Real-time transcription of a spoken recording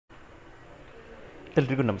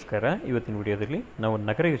ಎಲ್ರಿಗೂ ನಮಸ್ಕಾರ. ಇವತ್ತಿನ ವಿಡಿಯೋದಲ್ಲಿ ನಾವು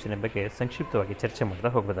ನಗರ ಯೋಜನೆ ಬಗ್ಗೆ ಸಂಕ್ಷಿಪ್ತವಾಗಿ ಚರ್ಚೆ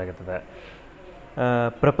ಮಾಡ್ತಾ ಹೋಗಬೇಕಾಗುತ್ತದೆ.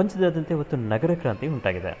 ಪ್ರಪಂಚದಾದ್ಯಂತ ಇವತ್ತು ನಗರ ಕ್ರಾಂತಿ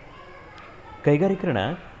ಉಂಟಾಗಿದೆ. ಕೈಗಾರೀಕರಣ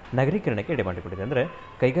ನಗರೀಕರಣಕ್ಕೆ ಎಡೆ ಮಾಡಿಕೊಟ್ಟಿದೆ. ಅಂದರೆ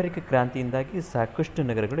ಕೈಗಾರಿಕಾ ಕ್ರಾಂತಿಯಿಂದಾಗಿ ಸಾಕಷ್ಟು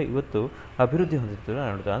ನಗರಗಳು ಇವತ್ತು ಅಭಿವೃದ್ಧಿ ಹೊಂದಿತ್ತು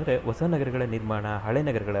ನೋಡ್ತಾ. ಅಂದರೆ ಹೊಸ ನಗರಗಳ ನಿರ್ಮಾಣ, ಹಳೆ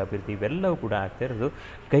ನಗರಗಳ ಅಭಿವೃದ್ಧಿ ಇವೆಲ್ಲವೂ ಕೂಡ ಆಗ್ತಾ ಇರೋದು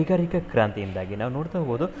ಕೈಗಾರಿಕಾ ಕ್ರಾಂತಿಯಿಂದಾಗಿ. ನಾವು ನೋಡ್ತಾ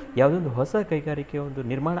ಹೋಗೋದು ಯಾವುದೊಂದು ಹೊಸ ಕೈಗಾರಿಕೆ ಒಂದು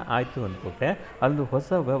ನಿರ್ಮಾಣ ಆಯಿತು ಅಂದ್ಬಿಟ್ರೆ ಅಲ್ಲೊಂದು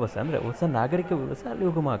ಹೊಸ ವ್ಯವಸ್ಥೆ, ಅಂದರೆ ಹೊಸ ನಾಗರಿಕ ವ್ಯವಸ್ಥೆ ಅಲ್ಲಿ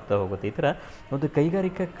ಉಗಮ ಆಗ್ತಾ ಹೋಗುತ್ತೆ. ಈ ಥರ ಒಂದು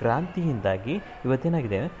ಕೈಗಾರಿಕಾ ಕ್ರಾಂತಿಯಿಂದಾಗಿ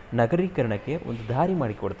ಇವತ್ತೇನಾಗಿದೆ, ನಗರೀಕರಣಕ್ಕೆ ಒಂದು ದಾರಿ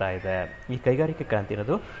ಮಾಡಿಕೊಡ್ತಾ ಇದೆ. ಈ ಕೈಗಾರಿಕಾ ಕ್ರಾಂತಿ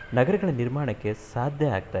ಅನ್ನೋದು ನಗರಗಳ ನಿರ್ಮಾಣಕ್ಕೆ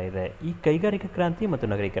ಸಾಧ್ಯ ಆಗ್ತಾ ಇದೆ. ಈ ಕೈಗಾರಿಕಾ ಕ್ರಾಂತಿ ಮತ್ತು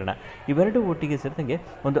ನಗರೀಕರಣ ಇವೆರಡು ಒಟ್ಟಿಗೆ ಸೇರಿದಂಗೆ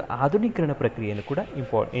ಒಂದು ಆಧುನೀಕರಣ ಪ್ರಕ್ರಿಯೆಯನ್ನು ಕೂಡ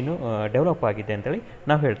ಡೆವಲಪ್ ಆಗಿದೆ ಅಂತೇಳಿ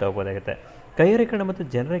ನಾವು ಹೇಳ್ತಾ ಹೋಗೋದಾಗುತ್ತೆ. ಕೈಗಾರಿಕರಣ ಮತ್ತು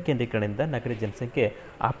ಜನರ ಕೇಂದ್ರೀಕರಣದಿಂದ ನಗರ ಜನಸಂಖ್ಯೆ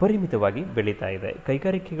ಅಪರಿಮಿತವಾಗಿ ಬೆಳೀತಾ ಇದೆ.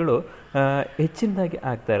 ಕೈಗಾರಿಕೆಗಳು ಹೆಚ್ಚಿನದಾಗಿ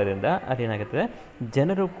ಆಗ್ತಾ ಇರೋದ್ರಿಂದ ಅದೇನಾಗುತ್ತದೆ,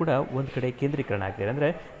 ಜನರು ಕೂಡ ಒಂದು ಕಡೆ ಕೇಂದ್ರೀಕರಣ ಆಗ್ತಾರೆ. ಅಂದರೆ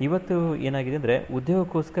ಇವತ್ತು ಏನಾಗಿದೆ ಅಂದರೆ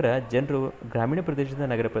ಉದ್ಯೋಗಕ್ಕೋಸ್ಕರ ಜನರು ಗ್ರಾಮೀಣ ಪ್ರದೇಶದಿಂದ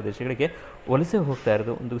ನಗರ ಪ್ರದೇಶಗಳಿಗೆ ವಲಸೆ ಹೋಗ್ತಾ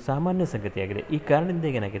ಇರೋದು ಒಂದು ಸಾಮಾನ್ಯ ಸಂಗತಿಯಾಗಿದೆ. ಈ ಕಾರಣದಿಂದ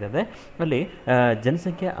ಏನಾಗಿದೆ ಅಂದರೆ ಅಲ್ಲಿ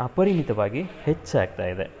ಜನಸಂಖ್ಯೆ ಅಪರಿಮಿತವಾಗಿ ಹೆಚ್ಚಾಗ್ತಾ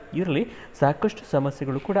ಇದೆ. ಇದರಲ್ಲಿ ಸಾಕಷ್ಟು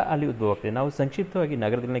ಸಮಸ್ಯೆಗಳು ಕೂಡ ಅಲ್ಲಿ ಉದ್ಭವ ಆಗ್ತದೆ. ನಾವು ಸಂಕ್ಷಿಪ್ತವಾಗಿ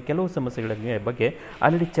ನಗರದಲ್ಲಿನ ಕೆಲವು ಸಮಸ್ಯೆಗಳ ಬಗ್ಗೆ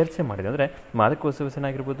ಆಲ್ರೆಡಿ ಚರ್ಚೆ ಮಾಡಿದೆ. ಅಂದರೆ ಮಾದಕ ವ್ಯಸನ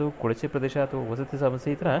ಆಗಿರ್ಬೋದು, ಕೊಳಚೆ ಪ್ರದೇಶ ಅಥವಾ ವಸತಿ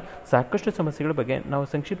ಸಮಸ್ಯೆ, ಈ ಥರ ಸಾಕಷ್ಟು ಸಮಸ್ಯೆಗಳ ಬಗ್ಗೆ ನಾವು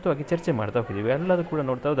ಸಂಕ್ಷಿಪ್ತವಾಗಿ ಚರ್ಚೆ ಮಾಡ್ತಾ ಹೋಗಿದ್ದೀವಿ. ಎಲ್ಲದೂ ಕೂಡ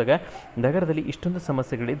ನೋಡ್ತಾ ಹೋದಾಗ ನಗರದಲ್ಲಿ ಇಷ್ಟೊಂದು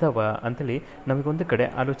ಸಮಸ್ಯೆಗಳಿದ್ದಾವ ಅಂತೇಳಿ ನಮಗೊಂದು ಕಡೆ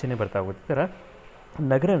ಆಲೋಚನೆ ಬರ್ತಾ ಹೋಗುತ್ತೆ.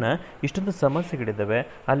 ನಗರನ ಇಷ್ಟೊಂದು ಸಮಸ್ಯೆಗಳಿದ್ದಾವೆ,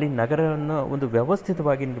 ಅಲ್ಲಿ ನಗರವನ್ನು ಒಂದು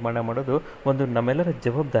ವ್ಯವಸ್ಥಿತವಾಗಿ ನಿರ್ಮಾಣ ಮಾಡೋದು ಒಂದು ನಮ್ಮೆಲ್ಲರ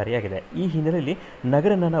ಜವಾಬ್ದಾರಿಯಾಗಿದೆ. ಈ ಹಿನ್ನೆಲೆಯಲ್ಲಿ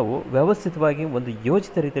ನಗರನ ನಾವು ವ್ಯವಸ್ಥಿತವಾಗಿ ಒಂದು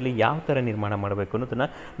ಯೋಜಿತ ರೀತಿಯಲ್ಲಿ ಯಾವ ಥರ ನಿರ್ಮಾಣ ಮಾಡಬೇಕು ಅನ್ನೋದನ್ನು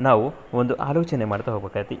ನಾವು ಒಂದು ಆಲೋಚನೆ ಮಾಡ್ತಾ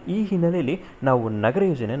ಹೋಗಬೇಕಾಗುತ್ತೆ. ಈ ಹಿನ್ನೆಲೆಯಲ್ಲಿ ನಾವು ನಗರ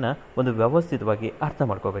ಯೋಜನೆಯನ್ನು ಒಂದು ವ್ಯವಸ್ಥಿತವಾಗಿ ಅರ್ಥ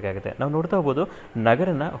ಮಾಡ್ಕೋಬೇಕಾಗುತ್ತೆ. ನಾವು ನೋಡ್ತಾ ಹೋಗ್ಬೋದು,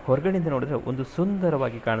 ನಗರನ ಹೊರಗಡೆಯಿಂದ ನೋಡಿದ್ರೆ ಒಂದು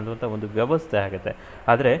ಸುಂದರವಾಗಿ ಕಾಣುವಂಥ ಒಂದು ವ್ಯವಸ್ಥೆ ಆಗುತ್ತೆ.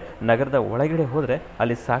 ಆದರೆ ನಗರದ ಒಳಗಡೆ ಹೋದರೆ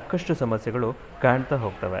ಅಲ್ಲಿ ಸಾಕಷ್ಟು ಸಮಸ್ಯೆಗಳು ಕಾಣ್ತಾ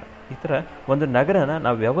ಹೋಗ್ತವೆ. ಈ ಥರ ಒಂದು ನಗರನ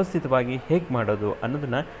ನಾವು ವ್ಯವಸ್ಥಿತವಾಗಿ ಹೇಗೆ ಮಾಡೋದು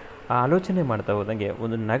ಅನ್ನೋದನ್ನು ಆಲೋಚನೆ ಮಾಡ್ತಾ ಹೋದಂಗೆ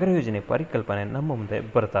ಒಂದು ನಗರ ಯೋಜನೆ ಪರಿಕಲ್ಪನೆ ನಮ್ಮ ಮುಂದೆ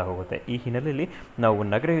ಬರ್ತಾ ಹೋಗುತ್ತೆ. ಈ ಹಿನ್ನೆಲೆಯಲ್ಲಿ ನಾವು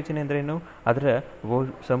ನಗರ ಯೋಜನೆ ಅಂದ್ರೇನು, ಅದರ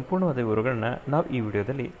ಸಂಪೂರ್ಣವಾದ ವಿವರಗಳನ್ನ ನಾವು ಈ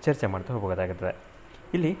ವಿಡಿಯೋದಲ್ಲಿ ಚರ್ಚೆ ಮಾಡ್ತಾ ಹೋಗೋದಾಗುತ್ತದೆ.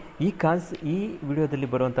 ಇಲ್ಲಿ ಈ ವಿಡಿಯೋದಲ್ಲಿ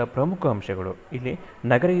ಬರುವಂಥ ಪ್ರಮುಖ ಅಂಶಗಳು, ಇಲ್ಲಿ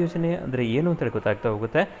ನಗರ ಯೋಜನೆ ಅಂದರೆ ಏನು ಅಂತೇಳಿ ಗೊತ್ತಾಗ್ತಾ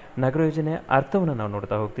ಹೋಗುತ್ತೆ. ನಗರ ಯೋಜನೆಯ ಅರ್ಥವನ್ನು ನಾವು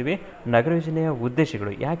ನೋಡ್ತಾ ಹೋಗ್ತೀವಿ. ನಗರ ಯೋಜನೆಯ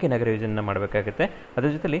ಉದ್ದೇಶಗಳು, ಯಾಕೆ ನಗರ ಯೋಜನೆಯನ್ನು ಮಾಡಬೇಕಾಗುತ್ತೆ, ಅದರ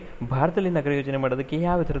ಜೊತೆಲಿ ಭಾರತದಲ್ಲಿ ನಗರ ಯೋಜನೆ ಮಾಡೋದಕ್ಕೆ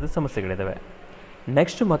ಯಾವ ಥರದ ಸಮಸ್ಯೆಗಳಿದ್ದಾವೆ.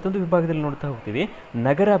 ನೆಕ್ಸ್ಟ್ ಮತ್ತೊಂದು ವಿಭಾಗದಲ್ಲಿ ನೋಡ್ತಾ ಹೋಗ್ತೀವಿ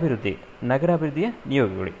ನಗರಾಭಿವೃದ್ಧಿಯ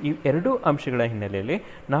ನಿಯೋಗಗಳು. ಈ ಎರಡೂ ಅಂಶಗಳ ಹಿನ್ನೆಲೆಯಲ್ಲಿ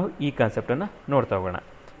ನಾವು ಈ ಕಾನ್ಸೆಪ್ಟನ್ನು ನೋಡ್ತಾ ಹೋಗೋಣ.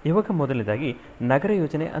 ಇವಾಗ ಮೊದಲನೇದಾಗಿ ನಗರ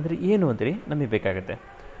ಯೋಜನೆ ಅಂದರೆ ಏನು ಅಂತೇಳಿ ನಮಗೆ ಬೇಕಾಗುತ್ತೆ.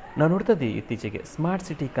 ನಾವು ನೋಡ್ತಾ ಇದ್ದೀವಿ ಇತ್ತೀಚೆಗೆ ಸ್ಮಾರ್ಟ್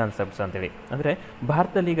ಸಿಟಿ ಕಾನ್ಸೆಪ್ಟ್ಸ್ ಅಂತೇಳಿ. ಅಂದರೆ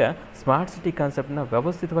ಭಾರತದಲ್ಲಿ ಈಗ ಸ್ಮಾರ್ಟ್ ಸಿಟಿ ಕಾನ್ಸೆಪ್ಟನ್ನ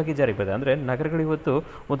ವ್ಯವಸ್ಥಿತವಾಗಿ ಜಾರಿಗೆ ಬಂದಿದೆ. ಅಂದರೆ ನಗರಗಳು ಇವತ್ತು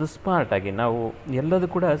ಒಂದು ಸ್ಮಾರ್ಟಾಗಿ, ನಾವು ಎಲ್ಲದೂ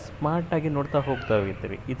ಕೂಡ ಸ್ಮಾರ್ಟಾಗಿ ನೋಡ್ತಾ ಹೋಗ್ತಾ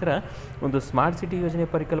ಇರ್ತೀವಿ. ಈ ಥರ ಒಂದು ಸ್ಮಾರ್ಟ್ ಸಿಟಿ ಯೋಜನೆ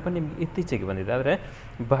ಪರಿಕಲ್ಪನೆ ನಿಮಗೆ ಇತ್ತೀಚೆಗೆ ಬಂದಿದೆ. ಆದರೆ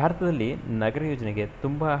ಭಾರತದಲ್ಲಿ ನಗರ ಯೋಜನೆಗೆ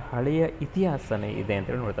ತುಂಬ ಹಳೆಯ ಇತಿಹಾಸನೇ ಇದೆ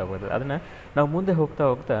ಅಂತೇಳಿ ನೋಡ್ತಾ ಹೋಗೋದು. ಅದನ್ನು ನಾವು ಮುಂದೆ ಹೋಗ್ತಾ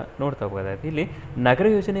ನೋಡ್ತಾ ಹೋಗೋದಾಗುತ್ತೆ. ಇಲ್ಲಿ ನಗರ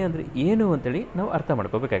ಯೋಜನೆ ಅಂದರೆ ಏನು ಅಂತೇಳಿ ನಾವು ಅರ್ಥ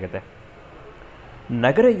ಮಾಡ್ಕೋಬೇಕಾಗತ್ತೆ.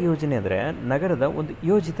 ನಗರ ಯೋಜನೆ ಅಂದರೆ ನಗರದ ಒಂದು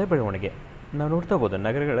ಯೋಜಿತ ಬೆಳವಣಿಗೆ. ನಾವು ನೋಡ್ತಾ ಹೋಗ್ಬೋದು,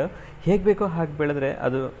 ನಗರಗಳು ಹೇಗೆ ಬೇಕೋ ಹಾಗೆ ಬೆಳೆದ್ರೆ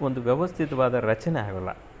ಅದು ಒಂದು ವ್ಯವಸ್ಥಿತವಾದ ರಚನೆ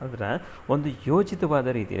ಆಗೋಲ್ಲ. ಅದರ ಒಂದು ಯೋಜಿತವಾದ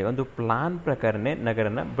ರೀತಿಯಲ್ಲಿ ಒಂದು ಪ್ಲಾನ್ ಪ್ರಕಾರನೇ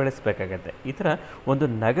ನಗರನ ಬೆಳೆಸಬೇಕಾಗತ್ತೆ. ಈ ಥರ ಒಂದು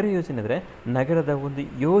ನಗರ ಯೋಜನೆ ಅಂದರೆ ನಗರದ ಒಂದು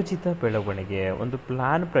ಯೋಜಿತ ಬೆಳವಣಿಗೆ, ಒಂದು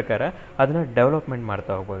ಪ್ಲಾನ್ ಪ್ರಕಾರ ಅದನ್ನು ಡೆವಲಪ್ಮೆಂಟ್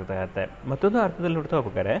ಮಾಡ್ತಾ ಹೋಗಬೇಕಾಗತ್ತೆ. ಮತ್ತೊಂದು ಅರ್ಥದಲ್ಲಿ ನೋಡ್ತಾ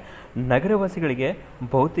ಹೋಗ್ಬೇಕಾದ್ರೆ ನಗರವಾಸಿಗಳಿಗೆ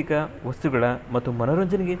ಭೌತಿಕ ವಸ್ತುಗಳ ಮತ್ತು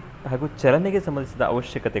ಮನೋರಂಜನೆಗೆ ಹಾಗೂ ಚಲನೆಗೆ ಸಂಬಂಧಿಸಿದ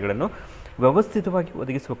ಅವಶ್ಯಕತೆಗಳನ್ನು ವ್ಯವಸ್ಥಿತವಾಗಿ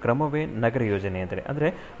ಒದಗಿಸುವ ಕ್ರಮವೇ ನಗರ ಯೋಜನೆ ಅಂತಾರೆ. ಅಂದರೆ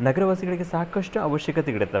ನಗರವಾಸಿಗಳಿಗೆ ಸಾಕಷ್ಟು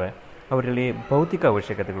ಅವಶ್ಯಕತೆಗಳಿರ್ತವೆ. ಅವರಲ್ಲಿ ಭೌತಿಕ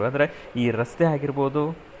ಅವಶ್ಯಕತೆಗಳು ಅಂದರೆ ಈ ರಸ್ತೆ ಆಗಿರ್ಬೋದು,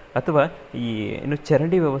 ಅಥವಾ ಈ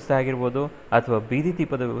ಚರಂಡಿ ವ್ಯವಸ್ಥೆ ಆಗಿರ್ಬೋದು, ಅಥವಾ ಬೀದಿ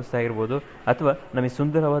ದೀಪದ ವ್ಯವಸ್ಥೆ ಆಗಿರ್ಬೋದು, ಅಥವಾ ನಮಗೆ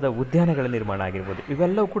ಸುಂದರವಾದ ಉದ್ಯಾನಗಳ ನಿರ್ಮಾಣ ಆಗಿರ್ಬೋದು.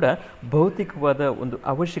 ಇವೆಲ್ಲವೂ ಕೂಡ ಭೌತಿಕವಾದ ಒಂದು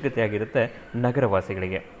ಅವಶ್ಯಕತೆ ಆಗಿರುತ್ತೆ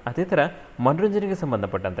ನಗರವಾಸಿಗಳಿಗೆ. ಅದೇ ಥರ ಮನೋರಂಜನೆಗೆ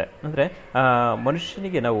ಸಂಬಂಧಪಟ್ಟಂತೆ, ಅಂದರೆ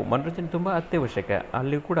ಮನುಷ್ಯನಿಗೆ ನಾವು ಮನೋರಂಜನೆ ತುಂಬ ಅತ್ಯವಶ್ಯಕ.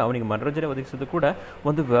 ಅಲ್ಲಿ ಕೂಡ ಅವನಿಗೆ ಮನೋರಂಜನೆ ಒದಗಿಸೋದು ಕೂಡ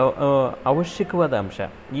ಒಂದು ಅವಶ್ಯಕವಾದ ಅಂಶ.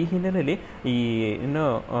 ಈ ಹಿನ್ನೆಲೆಯಲ್ಲಿ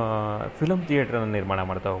ಫಿಲಮ್ ಥಿಯೇಟ್ರನ್ನು ನಿರ್ಮಾಣ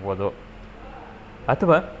ಮಾಡ್ತಾ ಹೋಗ್ಬೋದು,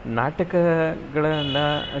 ಅಥವಾ ನಾಟಕಗಳನ್ನು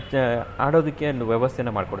ಆಡೋದಕ್ಕೆ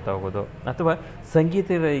ವ್ಯವಸ್ಥೆಯನ್ನು ಮಾಡಿಕೊಡ್ತಾ ಹೋಗೋದು, ಅಥವಾ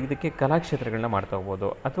ಸಂಗೀತ ಇದಕ್ಕೆ ಕಲಾಕ್ಷೇತ್ರಗಳನ್ನ ಮಾಡ್ತಾ ಹೋಗ್ಬೋದು,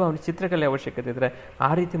 ಅಥವಾ ಅವನಿಗೆ ಚಿತ್ರಕಲೆ ಅವಶ್ಯಕತೆ ಇದ್ದರೆ ಆ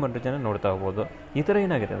ರೀತಿ ಮನೋರಂಜನೆ ನೋಡ್ತಾ ಹೋಗ್ಬೋದು. ಈ ಥರ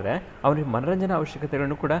ಏನಾಗುತ್ತೆ ಅಂದರೆ ಅವನಿಗೆ ಮನೋರಂಜನಾ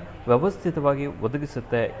ಅವಶ್ಯಕತೆಗಳನ್ನು ಕೂಡ ವ್ಯವಸ್ಥಿತವಾಗಿ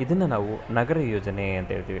ಒದಗಿಸುತ್ತೆ. ಇದನ್ನು ನಾವು ನಗರ ಯೋಜನೆ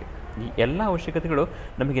ಅಂತ ಹೇಳ್ತೀವಿ. ಈ ಎಲ್ಲ ಅವಶ್ಯಕತೆಗಳು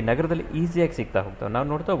ನಮಗೆ ನಗರದಲ್ಲಿ ಈಸಿಯಾಗಿ ಸಿಗ್ತಾ ಹೋಗ್ತವೆ. ನಾವು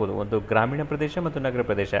ನೋಡ್ತಾ ಹೋಗ್ಬೋದು, ಒಂದು ಗ್ರಾಮೀಣ ಪ್ರದೇಶ ಮತ್ತು ನಗರ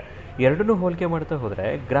ಪ್ರದೇಶ ಎರಡನ್ನೂ ಹೋಲಿಕೆ ಮಾಡ್ತಾ ಹೋದರೆ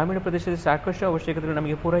ಗ್ರಾಮೀಣ ಪ್ರದೇಶದಲ್ಲಿ ಸಾಕಷ್ಟು ಅವಶ್ಯಕತೆಗಳು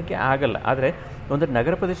ನಮಗೆ ಪೂರೈಕೆ ಆಗಲ್ಲ. ಆದರೆ ಒಂದು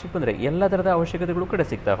ನಗರ ಪ್ರದೇಶಕ್ಕೆ ಬಂದರೆ ಎಲ್ಲ ಥರದ ಅವಶ್ಯಕತೆಗಳು ಕೂಡ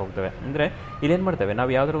ಸಿಗ್ತಾ ಹೋಗ್ತವೆ. ಅಂದರೆ ಇಲ್ಲೇನು ಮಾಡ್ತೇವೆ, ನಾವು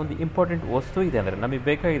ಯಾವುದಾದ್ರು ಒಂದು ಇಂಪಾರ್ಟೆಂಟ್ ವಸ್ತು ಇದೆ ಅಂದರೆ, ನಮಗೆ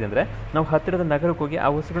ಬೇಕಾಗಿದೆ ಅಂದರೆ ನಾವು ಹತ್ತಿರದ ನಗರಕ್ಕೆ ಹೋಗಿ ಆ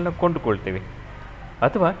ವಸ್ತುಗಳನ್ನ ಕೊಂಡುಕೊಳ್ತೀವಿ.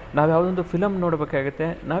 ಅಥವಾ ನಾವು ಯಾವುದೊಂದು ಫಿಲಮ್ ನೋಡಬೇಕಾಗುತ್ತೆ,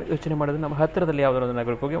 ನಾವು ಯೋಚನೆ ಮಾಡೋದು ನಮ್ಮ ಹತ್ತಿರದಲ್ಲಿ ಯಾವುದೋ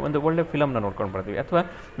ನಗರಕ್ಕೆ ಹೋಗಿ ಒಂದು ಒಳ್ಳೆ ಫಿಲಮ್ನ ನೋಡ್ಕೊಂಡು ಬರ್ತೀವಿ. ಅಥವಾ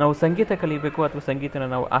ನಾವು ಸಂಗೀತ ಕಲಿಬೇಕು ಅಥವಾ ಸಂಗೀತನ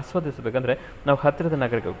ನಾವು ಆಸ್ವಾದಿಸಬೇಕಂದ್ರೆ ನಾವು ಹತ್ತಿರದ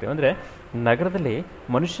ನಗರಕ್ಕೆ ಹೋಗ್ತೀವಿ. ಅಂದರೆ ನಗರದಲ್ಲಿ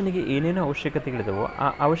ಮನುಷ್ಯನಿಗೆ ಏನೇನೋ ಅವಶ್ಯಕತೆಗಳಿದಾವೋ ಆ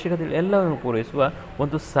ಅವಶ್ಯಕತೆಗಳು ಎಲ್ಲವನ್ನು ಪೂರೈಸುವ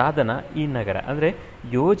ಒಂದು ಸಾಧನ ಈ ನಗರ. ಅಂದರೆ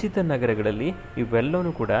ಯೋಜಿತ ನಗರಗಳಲ್ಲಿ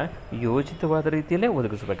ಇವೆಲ್ಲವೂ ಕೂಡ ಯೋಜಿತವಾದ ರೀತಿಯಲ್ಲೇ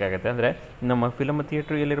ಒದಗಿಸಬೇಕಾಗತ್ತೆ. ಅಂದರೆ ನಮ್ಮ ಫಿಲಮ್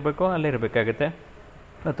ಥಿಯೇಟ್ರ್ ಎಲ್ಲಿರಬೇಕೋ ಅಲ್ಲೇ ಇರಬೇಕಾಗತ್ತೆ,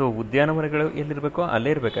 ಅಥವಾ ಉದ್ಯಾನವನಗಳು ಎಲ್ಲಿರಬೇಕೋ ಅಲ್ಲೇ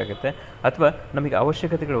ಇರಬೇಕಾಗುತ್ತೆ, ಅಥವಾ ನಮಗೆ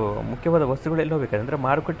ಅವಶ್ಯಕತೆಗಳು ಮುಖ್ಯವಾದ ವಸ್ತುಗಳು ಎಲ್ಲೋ ಬೇಕಾಗುತ್ತೆ ಅಂದರೆ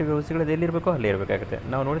ಮಾರುಕಟ್ಟೆ ವ್ಯವಸ್ಥೆಗಳು ಎಲ್ಲಿರಬೇಕೋ ಅಲ್ಲೇ ಇರಬೇಕಾಗುತ್ತೆ.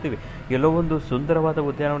 ನಾವು ನೋಡ್ತೀವಿ ಎಲ್ಲೋ ಒಂದು ಸುಂದರವಾದ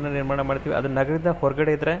ಉದ್ಯಾನವನ ನಿರ್ಮಾಣ ಮಾಡ್ತೀವಿ, ಅದು ನಗರದ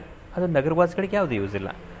ಹೊರಗಡೆ ಇದ್ದರೆ ಅದು ನಗರವಾಸಿಗಳಿಗೆ ಯಾವುದೇ ಯೂಸ್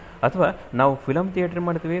ಇಲ್ಲ. ಅಥವಾ ನಾವು ಫಿಲಮ್ ಥಿಯೇಟ್ರ್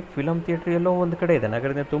ಮಾಡ್ತೀವಿ, ಫಿಲಮ್ ಥಿಯೇಟ್ರ್ ಎಲ್ಲೋ ಒಂದು ಕಡೆ ಇದೆ,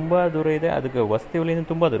 ನಗರದಿಂದ ತುಂಬ ದೂರ ಇದೆ, ಅದಕ್ಕೆ ವಸತಿ ವಲಯದಿಂದ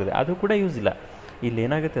ತುಂಬ ದೂರ ಇದೆ, ಅದು ಕೂಡ ಯೂಸ್ ಇಲ್ಲ. ಇಲ್ಲಿ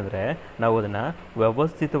ಏನಾಗುತ್ತೆ ಅಂದರೆ ನಾವು ಅದನ್ನು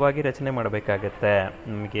ವ್ಯವಸ್ಥಿತವಾಗಿ ರಚನೆ ಮಾಡಬೇಕಾಗತ್ತೆ.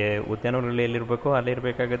 ನಮಗೆ ಉದ್ಯಾನವನಗಳು ಎಲ್ಲಿರಬೇಕೋ ಅಲ್ಲೇ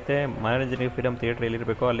ಇರಬೇಕಾಗತ್ತೆ, ಮನೋರಂಜನೆ ಫಿಲಮ್ ಥಿಯೇಟ್ರ್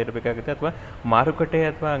ಎಲ್ಲಿರಬೇಕೋ ಅಲ್ಲಿರಬೇಕಾಗುತ್ತೆ, ಅಥವಾ ಮಾರುಕಟ್ಟೆ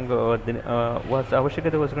ಅಥವಾ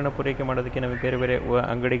ಅವಶ್ಯಕತೆ ವಸ್ತುಗಳನ್ನ ಪೂರೈಕೆ ಮಾಡೋದಕ್ಕೆ ನಮಗೆ ಬೇರೆ ಬೇರೆ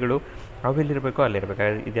ಅಂಗಡಿಗಳು ಅವೆಲ್ಲಿರಬೇಕೋ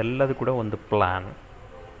ಅಲ್ಲಿರಬೇಕಾಗುತ್ತೆ. ಇದೆಲ್ಲದೂ ಕೂಡ ಒಂದು ಪ್ಲಾನ್.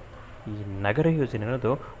 ಈ ನಗರ ಯೋಜನೆ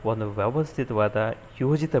ಅನ್ನೋದು ಒಂದು ವ್ಯವಸ್ಥಿತವಾದ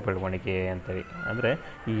ಯೋಜಿತ ಬೆಳವಣಿಗೆ ಅಂತೇಳಿ. ಅಂದರೆ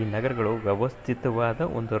ಈ ನಗರಗಳು ವ್ಯವಸ್ಥಿತವಾದ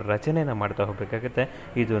ಒಂದು ರಚನೆಯನ್ನು ಮಾಡ್ತಾ ಹೋಗಬೇಕಾಗುತ್ತೆ.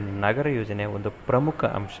 ಇದು ನಗರ ಯೋಜನೆಯ ಒಂದು ಪ್ರಮುಖ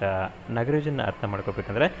ಅಂಶ. ನಗರ ಯೋಜನೆ ಅರ್ಥ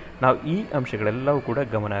ಮಾಡ್ಕೋಬೇಕಂದ್ರೆ ನಾವು ಈ ಅಂಶಗಳೆಲ್ಲವೂ ಕೂಡ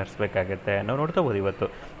ಗಮನ ಹರಿಸಬೇಕಾಗತ್ತೆ. ನಾವು ನೋಡ್ತಾ ಹೋಗೋದು ಇವತ್ತು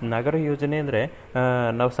ನಗರ ಯೋಜನೆ ಅಂದರೆ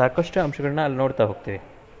ನಾವು ಸಾಕಷ್ಟು ಅಂಶಗಳನ್ನ ಅಲ್ಲಿ ನೋಡ್ತಾ ಹೋಗ್ತೀವಿ.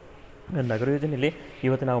 ನಗರ ಯೋಜನೆಯಲ್ಲಿ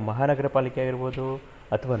ಇವತ್ತು ನಾವು ಮಹಾನಗರ ಪಾಲಿಕೆ ಆಗಿರ್ಬೋದು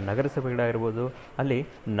ಅಥವಾ ನಗರಸಭೆಗಳಾಗಿರ್ಬೋದು, ಅಲ್ಲಿ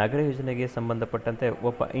ನಗರ ಯೋಜನೆಗೆ ಸಂಬಂಧಪಟ್ಟಂತೆ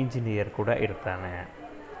ಒಬ್ಬ ಇಂಜಿನಿಯರ್ ಕೂಡ ಇರ್ತಾನೆ.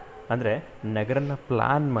 ಅಂದರೆ ನಗರನ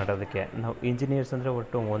ಪ್ಲಾನ್ ಮಾಡೋದಕ್ಕೆ ನಾವು ಇಂಜಿನಿಯರ್ಸ್ ಅಂದರೆ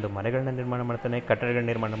ಒಟ್ಟು ಒಂದು ಮನೆಗಳನ್ನ ನಿರ್ಮಾಣ ಮಾಡ್ತಾನೆ, ಕಟ್ಟಡಗಳನ್ನ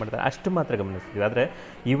ನಿರ್ಮಾಣ ಮಾಡ್ತಾನೆ, ಅಷ್ಟು ಮಾತ್ರ ಗಮನಿಸ್ತೀವಿ. ಆದರೆ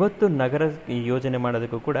ಇವತ್ತು ನಗರ ಯೋಜನೆ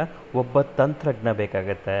ಮಾಡೋದಕ್ಕೂ ಕೂಡ ಒಬ್ಬ ತಂತ್ರಜ್ಞ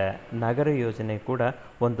ಬೇಕಾಗತ್ತೆ. ನಗರ ಯೋಜನೆ ಕೂಡ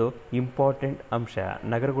ಒಂದು ಇಂಪಾರ್ಟೆಂಟ್ ಅಂಶ.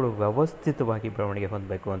 ನಗರಗಳು ವ್ಯವಸ್ಥಿತವಾಗಿ ಬೆಳವಣಿಗೆ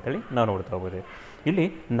ಹೊಂದಬೇಕು ಅಂತೇಳಿ ನಾವು ನೋಡ್ತಾ ಹೋಗ್ಬೋದು. ಇಲ್ಲಿ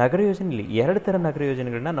ನಗರ ಯೋಜನೆಯಲ್ಲಿ 2 ಥರ ನಗರ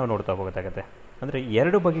ಯೋಜನೆಗಳನ್ನ ನಾವು ನೋಡ್ತಾ ಹೋಗೋದಾಗತ್ತೆ. ಅಂದರೆ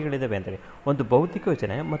 2 ಬಗೆಗಳಿದ್ದಾವೆ ಅಂತೇಳಿ, ಒಂದು ಭೌತಿಕ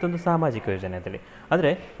ಯೋಜನೆ, ಮತ್ತೊಂದು ಸಾಮಾಜಿಕ ಯೋಜನೆ ಅಂತೇಳಿ.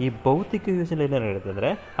 ಅಂದರೆ ಈ ಭೌತಿಕ ಯೋಜನೆ ಏನೇನಿರುತ್ತೆ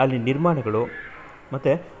ಅಂದರೆ ಅಲ್ಲಿ ನಿರ್ಮಾಣಗಳು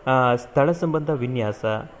ಮತ್ತು ಸ್ಥಳ ಸಂಬಂಧ ವಿನ್ಯಾಸ,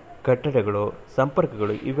 ಕಟ್ಟಡಗಳು,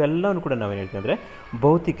 ಸಂಪರ್ಕಗಳು, ಇವೆಲ್ಲವೂ ಕೂಡ ನಾವೇನು ಹೇಳ್ತೀವಿ ಅಂದರೆ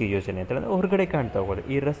ಭೌತಿಕ ಯೋಜನೆ ಅಂತೇಳಿ. ಅಂದರೆ ಹೊರಗಡೆ ಕಾಣ್ತಾ ಹೋಗೋದು.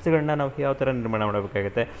 ಈ ರಸ್ತೆಗಳನ್ನ ನಾವು ಯಾವ ಥರ ನಿರ್ಮಾಣ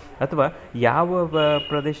ಮಾಡಬೇಕಾಗುತ್ತೆ, ಅಥವಾ ಯಾವ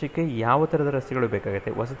ಪ್ರದೇಶಕ್ಕೆ ಯಾವ ಥರದ ರಸ್ತೆಗಳು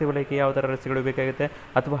ಬೇಕಾಗುತ್ತೆ, ವಸತಿ ವಲಯಕ್ಕೆ ಯಾವ ಥರ ರಸ್ತೆಗಳು ಬೇಕಾಗುತ್ತೆ,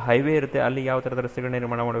 ಅಥವಾ ಹೈವೇ ಇರುತ್ತೆ ಅಲ್ಲಿ ಯಾವ ಥರದ ರಸ್ತೆಗಳನ್ನ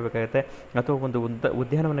ನಿರ್ಮಾಣ ಮಾಡಬೇಕಾಗುತ್ತೆ, ಅಥವಾ ಒಂದು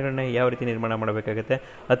ಉದ್ಯಾನವನಗಳನ್ನ ಯಾವ ರೀತಿ ನಿರ್ಮಾಣ ಮಾಡಬೇಕಾಗುತ್ತೆ,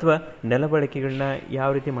 ಅಥವಾ ನೆಲ ಬಳಕೆಗಳನ್ನ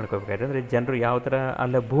ಯಾವ ರೀತಿ ಮಾಡ್ಕೋಬೇಕಾಗುತ್ತೆ. ಅಂದರೆ ಜನರು ಯಾವ ಥರ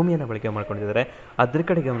ಅಲ್ಲ ಭೂಮಿಯನ್ನು ಬಳಕೆ ಮಾಡ್ಕೊಂಡಿದ್ದಾರೆ ಅದ್ರ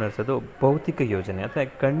ಕಡೆ ಗಮನ ಹರಿಸೋದು ಭೌತಿಕ ಯೋಜನೆ. ಅಥವಾ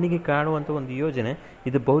ಕಣ್ಣಿಗೆ ಕಾಣುವಂಥ ಒಂದು ಯೋಜನೆ,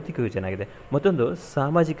 ಇದು ಭೌತಿಕ ಯೋಜನೆ ಆಗಿದೆ. ಮತ್ತೊಂದು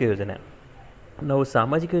ಸಾಮಾಜಿಕ ಯೋಜನೆ. ನಾವು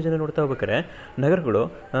ಸಾಮಾಜಿಕ ಯೋಜನೆ ನೋಡ್ತಾ ಹೋಗ್ಬೇಕಾದ್ರೆ ನಗರಗಳು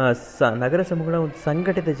ನಗರ ಸಮೂಹಗಳ ಒಂದು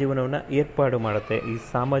ಸಂಘಟಿತ ಜೀವನವನ್ನು ಏರ್ಪಾಡು ಮಾಡುತ್ತೆ ಈ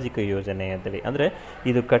ಸಾಮಾಜಿಕ ಯೋಜನೆ ಅಂತೇಳಿ. ಅಂದರೆ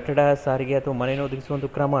ಇದು ಕಟ್ಟಡ, ಸಾರಿಗೆ ಅಥವಾ ಮನೆಯನ್ನು ಒದಗಿಸುವ ಒಂದು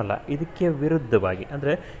ಕ್ರಮ ಅಲ್ಲ, ಇದಕ್ಕೆ ವಿರುದ್ಧವಾಗಿ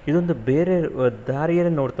ಅಂದರೆ ಇದೊಂದು ಬೇರೆ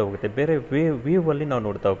ದಾರಿಯಲ್ಲಿ ನೋಡ್ತಾ ಹೋಗುತ್ತೆ, ಬೇರೆ ವ್ಯೂವಲ್ಲಿ ನಾವು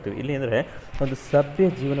ನೋಡ್ತಾ ಹೋಗ್ತೀವಿ. ಇಲ್ಲಿ ಅಂದರೆ ಒಂದು ಸಭ್ಯ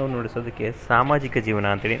ಜೀವನವನ್ನು ನಡೆಸೋದಕ್ಕೆ ಸಾಮಾಜಿಕ ಜೀವನ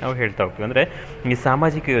ಅಂತೇಳಿ ನಾವು ಹೇಳ್ತಾ ಹೋಗ್ತೀವಿ. ಅಂದರೆ ಈ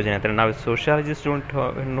ಸಾಮಾಜಿಕ ಯೋಜನೆ ಅಂತೇಳಿ ನಾವು ಸೋಷಿಯಾಲಜಿ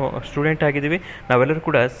ಸ್ಟೂಡೆಂಟ್ ಆಗಿದ್ದೀವಿ, ನಾವೆಲ್ಲರೂ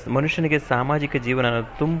ಕೂಡ ಮನುಷ್ಯನಿಗೆ ಸಾಮಾಜಿಕ ಜೀವನ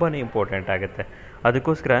ಅನ್ನೋದು ತುಂಬಾ ಇಂಪಾರ್ಟೆಂಟ್ ಆಗುತ್ತೆ.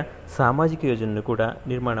 ಅದಕ್ಕೋಸ್ಕರ ಸಾಮಾಜಿಕ ಯೋಜನೆ ಕೂಡ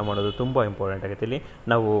ನಿರ್ಮಾಣ ಮಾಡೋದು ತುಂಬ ಇಂಪಾರ್ಟೆಂಟ್ ಆಗುತ್ತೆ. ಇಲ್ಲಿ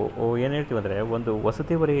ನಾವು ಏನು ಹೇಳ್ತೀವಿ ಅಂದರೆ ಒಂದು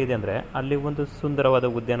ವಸತಿ ವಲಯ ಇದೆ ಅಂದರೆ ಅಲ್ಲಿ ಒಂದು ಸುಂದರವಾದ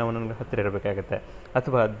ಉದ್ಯಾನವನ ಹತ್ತಿರ ಇರಬೇಕಾಗತ್ತೆ,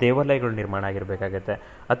 ಅಥವಾ ದೇವಾಲಯಗಳು ನಿರ್ಮಾಣ ಆಗಿರಬೇಕಾಗತ್ತೆ,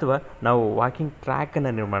 ಅಥವಾ ನಾವು ವಾಕಿಂಗ್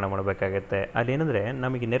ಟ್ರ್ಯಾಕನ್ನು ನಿರ್ಮಾಣ ಮಾಡಬೇಕಾಗತ್ತೆ. ಅಲ್ಲೇನೆಂದರೆ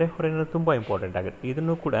ನಮಗೆ ನೆರೆಹೊರೆಯನ್ನು ತುಂಬ ಇಂಪಾರ್ಟೆಂಟ್ ಆಗುತ್ತೆ.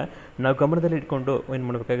 ಇದನ್ನು ಕೂಡ ನಾವು ಗಮನದಲ್ಲಿ ಇಟ್ಕೊಂಡು ಏನು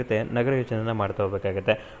ಮಾಡಬೇಕಾಗುತ್ತೆ, ನಗರ ಯೋಜನೆಯನ್ನು ಮಾಡ್ತಾ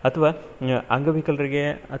ಹೋಗಬೇಕಾಗತ್ತೆ. ಅಥವಾ ಅಂಗವಿಕಲರಿಗೆ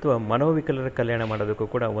ಅಥವಾ ಮನೋವಿಕಲರ ಕಲ್ಯಾಣ ಮಾಡೋದಕ್ಕೂ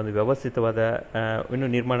ಕೂಡ ಒಂದು ವ್ಯವಸ್ಥಿತವಾದ ಇನ್ನು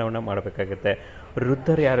ನಿರ್ಮಾಣವನ್ನು ಮಾಡಬೇಕಾಗತ್ತೆ.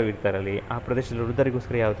 ವೃದ್ಧರು ಯಾರು ಇರ್ತಾರಲ್ಲಿ ಆ ಪ್ರದೇಶದಲ್ಲಿ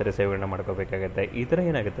ವೃದ್ಧರಿಗೋಸ್ಕರ ಯಾವ ಥರ ಸೇವೆಗಳನ್ನ ಮಾಡ್ಕೋಬೇಕಾಗತ್ತೆ. ಈ ಥರ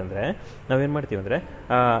ಏನಾಗುತ್ತೆ ಅಂದರೆ ನಾವೇನು ಮಾಡ್ತೀವಿ ಅಂದರೆ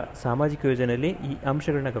ಸಾಮಾಜಿಕ ಯೋಜನೆಯಲ್ಲಿ ಈ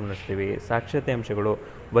ಅಂಶಗಳನ್ನ ಗಮನಿಸ್ತೀವಿ. ಸಾಕ್ಷರತೆ ಅಂಶಗಳು,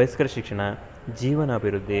 ವಯಸ್ಕರ ಶಿಕ್ಷಣ, ಜೀವನ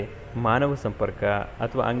ಅಭಿವೃದ್ಧಿ, ಮಾನವ ಸಂಪರ್ಕ,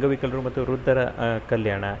 ಅಥವಾ ಅಂಗವಿಕಲರು ಮತ್ತು ವೃದ್ಧರ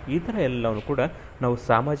ಕಲ್ಯಾಣ, ಈ ಥರ ಎಲ್ಲವೂ ಕೂಡ ನಾವು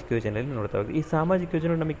ಸಾಮಾಜಿಕ ಯೋಜನೆಯಲ್ಲಿ ನೋಡ್ತಾ ಹೋಗ್ತೀವಿ. ಈ ಸಾಮಾಜಿಕ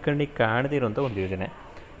ಯೋಜನೆ ನಮಗೆ ಕಣ್ಣಿಗೆ ಕಾಣದೇ ಇರುವಂಥ ಒಂದು ಯೋಜನೆ.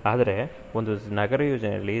 ಆದರೆ ಒಂದು ನಗರ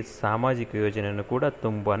ಯೋಜನೆಯಲ್ಲಿ ಸಾಮಾಜಿಕ ಯೋಜನೆಯನ್ನು ಕೂಡ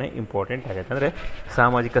ತುಂಬಾ ಇಂಪಾರ್ಟೆಂಟ್ ಆಗುತ್ತೆ. ಅಂದರೆ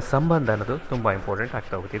ಸಾಮಾಜಿಕ ಸಂಬಂಧ ಅನ್ನೋದು ತುಂಬ ಇಂಪಾರ್ಟೆಂಟ್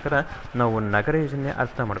ಆಗ್ತಾ ಹೋಗುತ್ತೆ. ಈ ಥರ ನಾವು ನಗರ ಯೋಜನೆ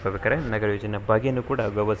ಅರ್ಥ ಮಾಡ್ಕೋಬೇಕಾದ್ರೆ ನಗರ ಯೋಜನೆ ಬಗ್ಗೆಯೂ ಕೂಡ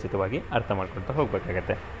ವ್ಯವಸ್ಥಿತವಾಗಿ ಅರ್ಥ ಮಾಡ್ಕೊಳ್ತಾ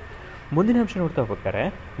ಹೋಗಬೇಕಾಗತ್ತೆ. ಮುಂದಿನ ಅಂಶ ನೋಡ್ತಾ ಹೋಗ್ಬೇಕಾದ್ರೆ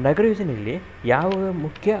ನಗರ ಯೋಜನೆಯಲ್ಲಿ ಯಾವ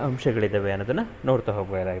ಮುಖ್ಯ ಅಂಶಗಳಿದ್ದಾವೆ ಅನ್ನೋದನ್ನು ನೋಡ್ತಾ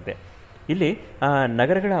ಹೋಗಬೇಕಾಗುತ್ತೆ. ಇಲ್ಲಿ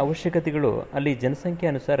ನಗರಗಳ ಅವಶ್ಯಕತೆಗಳು ಅಲ್ಲಿ ಜನಸಂಖ್ಯೆ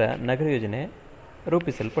ಅನುಸಾರ ನಗರ ಯೋಜನೆ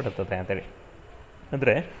ರೂಪಿಸಲ್ಪಡುತ್ತದೆ ಅಂತೇಳಿ.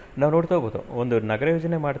 ಅಂದರೆ ನಾವು ನೋಡ್ತಾ ಹೋಗ್ಬೋದು, ಒಂದು ನಗರ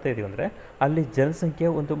ಯೋಜನೆ ಮಾಡ್ತಾ ಇದ್ದೀವಿ ಅಂದರೆ ಅಲ್ಲಿ ಜನಸಂಖ್ಯೆ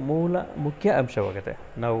ಒಂದು ಮುಖ್ಯ ಅಂಶವಾಗುತ್ತೆ.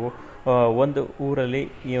 ನಾವು ಒಂದು ಊರಲ್ಲಿ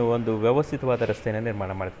ಈ ಒಂದು ವ್ಯವಸ್ಥಿತವಾದ ರಸ್ತೆಯನ್ನು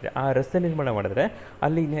ನಿರ್ಮಾಣ ಮಾಡ್ತಿದ್ದೆ. ಆ ರಸ್ತೆ ನಿರ್ಮಾಣ ಮಾಡಿದ್ರೆ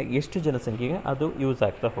ಅಲ್ಲಿನ ಎಷ್ಟು ಜನಸಂಖ್ಯೆಗೆ ಅದು ಯೂಸ್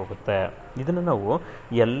ಆಗ್ತಾ ಹೋಗುತ್ತೆ. ಇದನ್ನು ನಾವು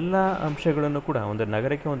ಎಲ್ಲ ಅಂಶಗಳನ್ನು ಕೂಡ ಒಂದು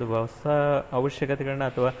ನಗರಕ್ಕೆ ಒಂದು ಹೊಸ ಅವಶ್ಯಕತೆಗಳನ್ನ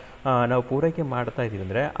ಅಥವಾ ನಾವು ಪೂರೈಕೆ ಮಾಡ್ತಾ ಇದ್ದೀವಿ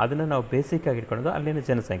ಅಂದರೆ ಅದನ್ನು ನಾವು ಬೇಸಿಕ್ ಆಗಿ ಇಟ್ಕೊಳ್ಳೋದು ಅಲ್ಲಿನ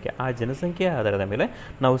ಜನಸಂಖ್ಯೆ. ಆ ಜನಸಂಖ್ಯೆಯ ಆಧಾರದ ಮೇಲೆ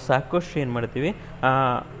ನಾವು ಸಾಕಷ್ಟು ಏನು ಮಾಡ್ತೀವಿ,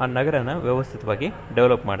 ಆ ನಗರನ ವ್ಯವಸ್ಥಿತವಾಗಿ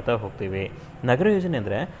ಡೆವಲಪ್ ಮಾಡ್ತಾ ಹೋಗ್ತೀವಿ. ನಗರ ಯೋಜನೆ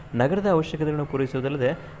ಅಂದರೆ ನಗರದ ಅವಶ್ಯಕತೆಗಳನ್ನು ಪೂರೈಸುವುದಲ್ಲದೆ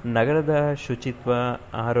ನಗರದ ಶುಚಿತ್ವ,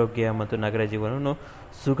 ಆರೋಗ್ಯ ಮತ್ತು ನಗರ ಜೀವನವನ್ನು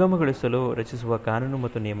ಸುಗಮಗೊಳಿಸಲು ರಚಿಸುವ ಕಾನೂನು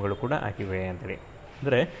ಮತ್ತು ನಿಯಮಗಳು ಕೂಡ ಆಗಿವೆ ಅಂತೇಳಿ.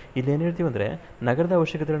 ಅಂದರೆ ಇಲ್ಲಿ ಏನು ಹೇಳ್ತೀವಿ ಅಂದರೆ ನಗರದ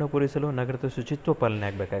ಅವಶ್ಯಕತೆಗಳನ್ನು ಪೂರೈಸಲು ನಗರದ ಶುಚಿತ್ವ ಪಾಲನೆ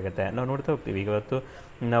ಆಗಬೇಕಾಗತ್ತೆ. ನಾವು ನೋಡ್ತಾ ಹೋಗ್ತೀವಿ, ಇವತ್ತು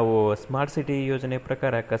ನಾವು ಸ್ಮಾರ್ಟ್ ಸಿಟಿ ಯೋಜನೆ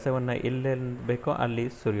ಪ್ರಕಾರ ಕಸವನ್ನು ಎಲ್ಲೆಲ್ಲಿ ಬೇಕೋ ಅಲ್ಲಿ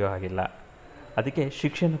ಸುರಿಯೋ ಹಾಗಿಲ್ಲ, ಅದಕ್ಕೆ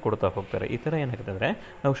ಶಿಕ್ಷೆಯನ್ನು ಕೊಡ್ತಾ ಹೋಗ್ತಾರೆ. ಈ ಥರ ಏನಾಗುತ್ತೆ ಅಂದರೆ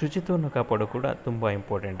ನಾವು ಶುಚಿತ್ವವನ್ನು ಕಾಪಾಡೋ ಕೂಡ ತುಂಬ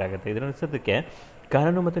ಇಂಪಾರ್ಟೆಂಟ್ ಆಗುತ್ತೆ. ಇದರ ಅನಿಸೋದಕ್ಕೆ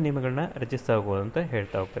ಕಾನೂನು ಮತ್ತು ನಿಯಮಗಳನ್ನ ರಚಿಸ್ತಾ ಹೋಗೋದು ಅಂತ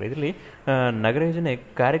ಹೇಳ್ತಾ ಹೋಗ್ತಾರೆ. ಇದರಲ್ಲಿ ನಗರ ಯೋಜನೆ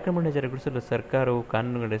ಕಾರ್ಯಕ್ರಮವನ್ನು ಜಾರಿಗೊಳಿಸಲು ಸರ್ಕಾರವು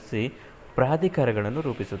ಕಾನೂನುಗೊಳಿಸಿ ಪ್ರಾಧಿಕಾರಗಳನ್ನು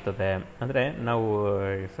ರೂಪಿಸುತ್ತದೆ. ಅಂದರೆ ನಾವು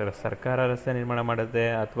ಸರ್ಕಾರ ರಸ್ತೆ ನಿರ್ಮಾಣ ಮಾಡುತ್ತೆ,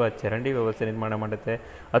 ಅಥವಾ ಚರಂಡಿ ವ್ಯವಸ್ಥೆ ನಿರ್ಮಾಣ ಮಾಡುತ್ತೆ,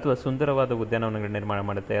 ಅಥವಾ ಸುಂದರವಾದ ಉದ್ಯಾನವನಗಳ ನಿರ್ಮಾಣ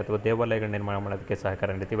ಮಾಡುತ್ತೆ, ಅಥವಾ ದೇವಾಲಯಗಳ ನಿರ್ಮಾಣ ಮಾಡೋದಕ್ಕೆ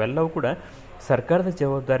ಸಹಕಾರ ನೀಡುತ್ತೆ. ಇವೆಲ್ಲವೂ ಕೂಡ ಸರ್ಕಾರದ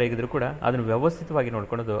ಜವಾಬ್ದಾರಿ ಆಗಿದ್ರೂ ಕೂಡ ಅದನ್ನು ವ್ಯವಸ್ಥಿತವಾಗಿ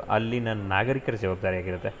ನೋಡ್ಕೊಳ್ಳೋದು ಅಲ್ಲಿನ ನಾಗರಿಕರ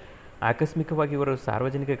ಜವಾಬ್ದಾರಿಯಾಗಿರುತ್ತೆ. ಆಕಸ್ಮಿಕವಾಗಿ ಇವರು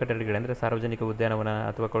ಸಾರ್ವಜನಿಕ ಕಟ್ಟಡಗಳಂದರೆ ಸಾರ್ವಜನಿಕ ಉದ್ಯಾನವನ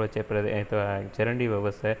ಅಥವಾ ಕೊಳಚೆ ಅಥವಾ ಚರಂಡಿ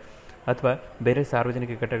ವ್ಯವಸ್ಥೆ ಅಥವಾ ಬೇರೆ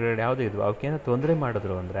ಸಾರ್ವಜನಿಕ ಕಟ್ಟಡಗಳು ಯಾವುದೇ ಇದ್ವು ಅವಕ್ಕೇನೋ ತೊಂದರೆ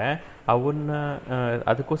ಮಾಡಿದ್ರು ಅಂದರೆ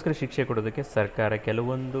ಅದಕ್ಕೋಸ್ಕರ ಶಿಕ್ಷೆ ಕೊಡೋದಕ್ಕೆ ಸರ್ಕಾರ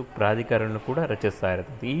ಕೆಲವೊಂದು ಪ್ರಾಧಿಕಾರಗಳನ್ನು ಕೂಡ ರಚಿಸ್ತಾ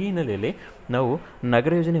ಇರುತ್ತೆ. ಈ ಹಿನ್ನೆಲೆಯಲ್ಲಿ ನಾವು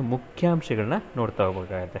ನಗರ ಯೋಜನೆ ಮುಖ್ಯಾಂಶಗಳನ್ನ ನೋಡ್ತಾ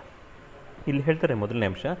ಹೋಗಬೇಕಾಗತ್ತೆ. ಇಲ್ಲಿ ಹೇಳ್ತಾರೆ ಮೊದಲನೇ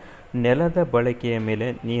ಅಂಶ ನೆಲದ ಬಳಕೆಯ ಮೇಲೆ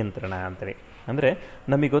ನಿಯಂತ್ರಣ ಅಂತೇಳಿ. ಅಂದರೆ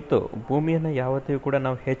ನಮಗೆ ಗೊತ್ತು, ಭೂಮಿಯನ್ನು ಯಾವತ್ತೂ ಕೂಡ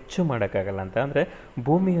ನಾವು ಹೆಚ್ಚು ಮಾಡೋಕ್ಕಾಗಲ್ಲ ಅಂತ. ಅಂದರೆ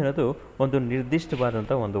ಭೂಮಿ ಅನ್ನೋದು ಒಂದು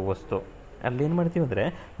ನಿರ್ದಿಷ್ಟವಾದಂಥ ಒಂದು ವಸ್ತು. ಅಲ್ಲೇನು ಮಾಡ್ತೀವಿ ಅಂದರೆ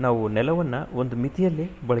ನಾವು ನೆಲವನ್ನು ಒಂದು ಮಿತಿಯಲ್ಲಿ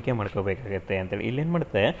ಬಳಕೆ ಮಾಡ್ಕೋಬೇಕಾಗತ್ತೆ ಅಂತೇಳಿ. ಇಲ್ಲೇನು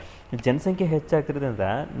ಮಾಡುತ್ತೆ, ಜನಸಂಖ್ಯೆ ಹೆಚ್ಚಾಗ್ತಿರೋದ್ರಿಂದ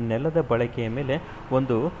ನೆಲದ ಬಳಕೆಯ ಮೇಲೆ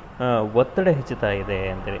ಒಂದು ಒತ್ತಡ ಹೆಚ್ಚುತ್ತಾ ಇದೆ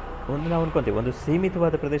ಅಂತೇಳಿ. ನಾವು ಅನ್ಕೊತೀವಿ ಒಂದು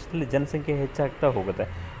ಸೀಮಿತವಾದ ಪ್ರದೇಶದಲ್ಲಿ ಜನಸಂಖ್ಯೆ ಹೆಚ್ಚಾಗ್ತಾ ಹೋಗುತ್ತೆ.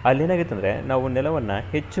 ಅಲ್ಲೇನಾಗುತ್ತೆ ಅಂದರೆ ನಾವು ನೆಲವನ್ನು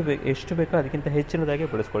ಎಷ್ಟು ಬೇಕೋ ಅದಕ್ಕಿಂತ ಹೆಚ್ಚಿನದಾಗಿ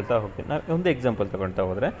ಬಳಸ್ಕೊಳ್ತಾ ಹೋಗ್ತೀವಿ. ನಾವು ಒಂದು ಎಕ್ಸಾಂಪಲ್ ತಗೊಳ್ತಾ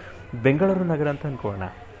ಹೋದರೆ ಬೆಂಗಳೂರು ನಗರ ಅಂತ ಅಂದ್ಕೊಳ್ಳೋಣ.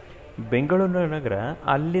 ಬೆಂಗಳೂರು ನಗರ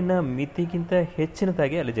ಅಲ್ಲಿನ ಮಿತಿಗಿಂತ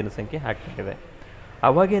ಹೆಚ್ಚಿನದಾಗಿ ಅಲ್ಲಿ ಜನಸಂಖ್ಯೆ ಆಗ್ತಾಯಿದೆ.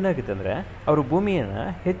 ಅವಾಗ ಏನಾಗುತ್ತೆ ಅಂದರೆ ಅವರು ಭೂಮಿಯನ್ನು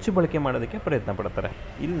ಹೆಚ್ಚು ಬಳಕೆ ಮಾಡೋದಕ್ಕೆ ಪ್ರಯತ್ನ ಪಡ್ತಾರೆ.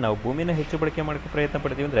 ಇಲ್ಲಿ ನಾವು ಭೂಮಿಯನ್ನು ಹೆಚ್ಚು ಬಳಕೆ ಮಾಡೋಕ್ಕೆ ಪ್ರಯತ್ನ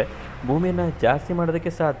ಪಡ್ತೀವಿ ಅಂದರೆ ಭೂಮಿಯನ್ನು ಜಾಸ್ತಿ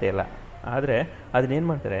ಮಾಡೋದಕ್ಕೆ ಸಾಧ್ಯ ಇಲ್ಲ. ಆದರೆ ಅದನ್ನೇನು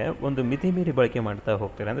ಮಾಡ್ತಾರೆ, ಒಂದು ಮಿತಿ ಮೀರಿ ಬಳಕೆ ಮಾಡ್ತಾ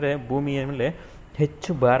ಹೋಗ್ತಾರೆ. ಅಂದರೆ ಭೂಮಿಯ ಮೇಲೆ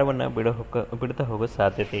ಹೆಚ್ಚು ಭಾರವನ್ನು ಬಿಡ್ತಾ ಹೋಗೋ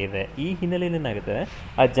ಸಾಧ್ಯತೆ ಇದೆ. ಈ ಹಿನ್ನೆಲೆಯಲ್ಲಿ ಏನಾಗುತ್ತೆ,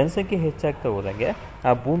 ಆ ಜನಸಂಖ್ಯೆ ಹೆಚ್ಚಾಗ್ತಾ ಹೋದಂಗೆ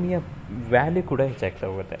ಆ ಭೂಮಿಯ ವ್ಯಾಲ್ಯೂ ಕೂಡ ಹೆಚ್ಚಾಗ್ತಾ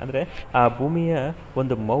ಹೋಗುತ್ತೆ. ಅಂದರೆ ಆ ಭೂಮಿಯ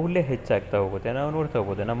ಒಂದು ಮೌಲ್ಯ ಹೆಚ್ಚಾಗ್ತಾ ಹೋಗುತ್ತೆ. ನಾವು ನೋಡ್ತಾ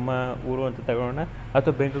ಹೋಗ್ಬೋದು, ನಮ್ಮ ಊರು ಅಂತ ತಗೊಳ್ಳೋಣ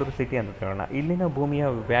ಅಥವಾ ಬೆಂಗಳೂರು ಸಿಟಿ ಅಂತ ತಗೊಳ್ಳೋಣ, ಇಲ್ಲಿನ ಭೂಮಿಯ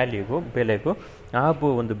ವ್ಯಾಲ್ಯೂಗೂ ಬೆಲೆಗೂ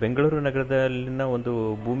ಒಂದು ಬೆಂಗಳೂರು ನಗರದಲ್ಲಿನ ಒಂದು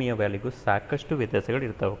ಭೂಮಿಯ ವ್ಯಾಲ್ಯೂಗೂ ಸಾಕಷ್ಟು ವ್ಯತ್ಯಾಸಗಳು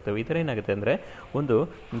ಇರ್ತಾ ಹೋಗ್ತವೆ. ಈ ಥರ ಏನಾಗುತ್ತೆ ಅಂದರೆ ಒಂದು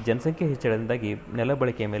ಜನಸಂಖ್ಯೆ ಹೆಚ್ಚಳದಿಂದಾಗಿ ನೆಲ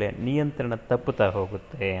ಬಳಕೆಯ ಮೇಲೆ ನಿಯಂತ್ರಣ ತಪ್ಪುತ್ತಾ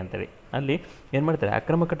ಹೋಗುತ್ತೆ ಅಂತೇಳಿ. ಅಲ್ಲಿ ಏನು ಮಾಡ್ತಾರೆ,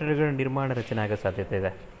 ಅಕ್ರಮ ಕಟ್ಟಡಗಳ ನಿರ್ಮಾಣ ರಚನೆ ಆಗೋ ಸಾಧ್ಯತೆ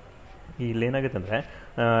ಇದೆ. ಇಲ್ಲೇನಾಗುತ್ತೆ ಅಂದರೆ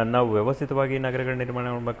ನಾವು ವ್ಯವಸ್ಥಿತವಾಗಿ ನಗರಗಳ ನಿರ್ಮಾಣ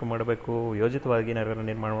ಮಾಡಬೇಕು, ಯೋಜಿತವಾಗಿ ನಗರ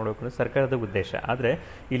ನಿರ್ಮಾಣ ಮಾಡಬೇಕು ಅನ್ನೋ ಸರ್ಕಾರದ ಉದ್ದೇಶ. ಆದರೆ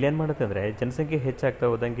ಇಲ್ಲೇನು ಮಾಡುತ್ತೆ ಅಂದರೆ ಜನಸಂಖ್ಯೆ ಹೆಚ್ಚಾಗ್ತಾ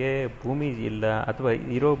ಹೋದಂಗೆ ಭೂಮಿ ಇಲ್ಲ ಅಥವಾ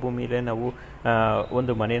ಇರೋ ಭೂಮಿಯಲ್ಲೇ ನಾವು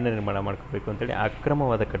ಒಂದು ಮನೆಯನ್ನು ನಿರ್ಮಾಣ ಮಾಡ್ಕೋಬೇಕು ಅಂತೇಳಿ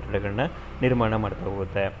ಅಕ್ರಮವಾದ ಕಟ್ಟಡಗಳನ್ನ ನಿರ್ಮಾಣ ಮಾಡ್ತಾ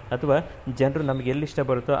ಹೋಗುತ್ತೆ. ಅಥವಾ ಜನರು ನಮಗೆ ಎಲ್ಲಿ ಇಷ್ಟ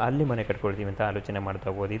ಬರುತ್ತೋ ಅಲ್ಲಿ ಮನೆ ಕಟ್ಕೊಳ್ತೀವಿ ಅಂತ ಆಲೋಚನೆ ಮಾಡ್ತಾ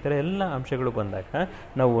ಹೋಗೋದು. ಈ ಥರ ಎಲ್ಲ ಅಂಶಗಳು ಬಂದಾಗ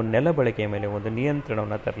ನಾವು ನೆಲ ಬಳಕೆಯ ಮೇಲೆ ಒಂದು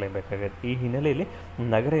ನಿಯಂತ್ರಣವನ್ನು ತರಲೇಬೇಕಾಗುತ್ತೆ. ಈ ಹಿನ್ನೆಲೆಯಲ್ಲಿ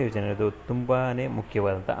ನಗರ ಯೋಜನೆಯದು ತುಂಬಾ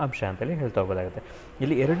ಮುಖ್ಯವಾದಂಥ ಅಂಶ ಅಂತೇಳಿ ಹೇಳ್ತಾ ಹೋಗೋದಾಗುತ್ತೆ.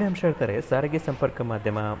 ಇಲ್ಲಿ ಎರಡನೇ ಅಂಶ ಹೇಳ್ತಾರೆ, ಸಾರಿಗೆ ಸಂಪರ್ಕ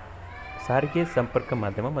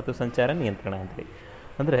ಮಾಧ್ಯಮ ಮತ್ತು ಸಂಚಾರ ನಿಯಂತ್ರಣ ಅಂತೇಳಿ.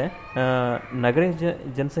 ಅಂದರೆ ನಗರ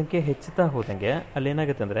ಜನಸಂಖ್ಯೆ ಹೆಚ್ಚುತ್ತಾ ಹೋದಂಗೆ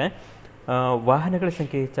ಅಲ್ಲೇನಾಗುತ್ತೆ ಅಂದರೆ ವಾಹನಗಳ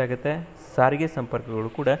ಸಂಖ್ಯೆ ಹೆಚ್ಚಾಗುತ್ತೆ, ಸಾರಿಗೆ ಸಂಪರ್ಕಗಳು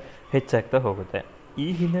ಕೂಡ ಹೆಚ್ಚಾಗ್ತಾ ಹೋಗುತ್ತೆ. ಈ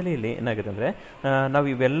ಹಿನ್ನೆಲೆಯಲ್ಲಿ ಏನಾಗುತ್ತೆ ಅಂದರೆ ನಾವು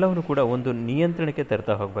ಇವೆಲ್ಲವನ್ನು ಕೂಡ ಒಂದು ನಿಯಂತ್ರಣಕ್ಕೆ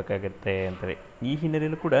ತರ್ತಾ ಹೋಗಬೇಕಾಗತ್ತೆ ಅಂತೇಳಿ. ಈ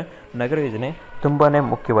ಹಿನ್ನೆಲೆಯಲ್ಲೂ ಕೂಡ ನಗರ ಯೋಜನೆ ತುಂಬಾ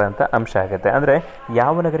ಮುಖ್ಯವಾದಂಥ ಅಂಶ ಆಗುತ್ತೆ. ಅಂದರೆ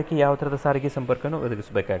ಯಾವ ನಗರಕ್ಕೆ ಯಾವ ಥರದ ಸಾರಿಗೆ ಸಂಪರ್ಕನೂ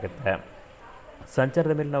ಒದಗಿಸಬೇಕಾಗತ್ತೆ.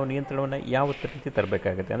 ಸಂಚಾರದ ಮೇಲೆ ನಾವು ನಿಯಂತ್ರಣವನ್ನು ಯಾವ ರೀತಿ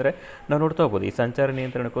ತರಬೇಕಾಗುತ್ತೆ ಅಂದರೆ ನಾವು ನೋಡ್ತಾ ಹೋಗ್ಬೋದು, ಈ ಸಂಚಾರ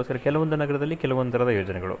ನಿಯಂತ್ರಣಕ್ಕೋಸ್ಕರ ಕೆಲವೊಂದು ನಗರದಲ್ಲಿ ಕೆಲವೊಂದು ಥರದ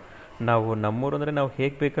ಯೋಜನೆಗಳು. ನಾವು ನಮ್ಮೂರು ಅಂದರೆ ನಾವು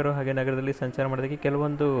ಹೇಗೆ ಬೇಕಾರೋ ಹಾಗೆ ನಗರದಲ್ಲಿ ಸಂಚಾರ ಮಾಡೋದಕ್ಕೆ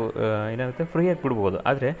ಕೆಲವೊಂದು ಏನಾಗುತ್ತೆ ಫ್ರೀಯಾಗಿ ಬಿಡ್ಬೋದು.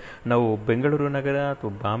 ಆದರೆ ನಾವು ಬೆಂಗಳೂರು ನಗರ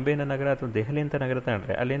ಅಥವಾ ಬಾಂಬೆನ ನಗರ ಅಥವಾ ದೆಹಲಿ ಅಂತ ನಗರ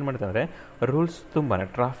ತಗೊಂಡ್ರೆ ಅಲ್ಲಿ ಏನು ಮಾಡ್ತಾರೆ ಅಂದರೆ ರೂಲ್ಸ್ ತುಂಬಾ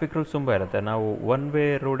ಟ್ರಾಫಿಕ್ ರೂಲ್ಸ್ ತುಂಬ ಇರುತ್ತೆ. ನಾವು ಒನ್ ವೇ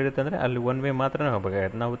ರೋಡ್ ಇರುತ್ತೆ ಅಂದರೆ ಅಲ್ಲಿ ಒನ್ ವೇ ಮಾತ್ರ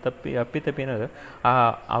ಹೋಗಬೇಕಾಗುತ್ತೆ. ನಾವು ಅಪ್ಪಿ ಏನಾದ್ರು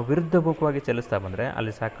ಆ ವಿರುದ್ಧ ಮುಖವಾಗಿ ಚಲಿಸ್ತಾ ಬಂದರೆ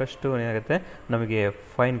ಅಲ್ಲಿ ಸಾಕಷ್ಟು ಏನಾಗುತ್ತೆ ನಮಗೆ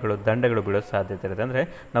ಫೈನ್ಗಳು ದಂಡಗಳು ಬೀಳೋ ಸಾಧ್ಯತೆ ಸಾಧ್ಯತೆ ಇರುತ್ತೆ. ಅಂದರೆ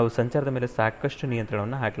ನಾವು ಸಂಚಾರದ ಮೇಲೆ ಸಾಕಷ್ಟು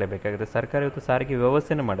ನಿಯಂತ್ರಣವನ್ನು ಹಾಕಲೇಬೇಕಾಗುತ್ತೆ. ಸರ್ಕಾರ ಇವತ್ತು ಸಾರಿಗೆ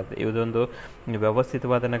ವ್ಯವಸ್ಥೆಯನ್ನು ಮಾಡುತ್ತೆ. ಇದೊಂದು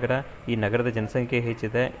ವ್ಯವಸ್ಥಿತವಾದ ನಗರ. ಈ ನಗರದ ಜನಸಂಖ್ಯೆ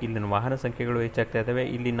ಹೆಚ್ಚಿದೆ, ಇಲ್ಲಿನ ವಾಹನ ಸಂಖ್ಯೆಗಳು ಹೆಚ್ಚಾಗ್ತಾ ಇದ್ದಾವೆ.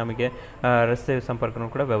 ಇಲ್ಲಿ ನಮಗೆ ರಸ್ತೆ ಸಂಪರ್ಕನೂ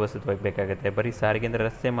ಕೂಡ ವ್ಯವಸ್ಥಿತವಾಗಿ ಬೇಕಾಗುತ್ತೆ. ಬರೀ ಸಾರಿಗೆ ಅಂದರೆ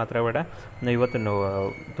ರಸ್ತೆ ಮಾತ್ರ ಬೇಡ. ಇವತ್ತು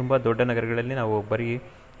ತುಂಬ ದೊಡ್ಡ ನಗರಗಳಲ್ಲಿ ನಾವು ಬರೀ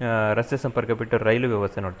ರಸ್ತೆ ಸಂಪರ್ಕ ಬಿಟ್ಟು ರೈಲು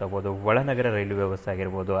ವ್ಯವಸ್ಥೆ ನೋಡ್ತಾ ಹೋಗ್ಬೋದು. ಒಳನಗರ ರೈಲು ವ್ಯವಸ್ಥೆ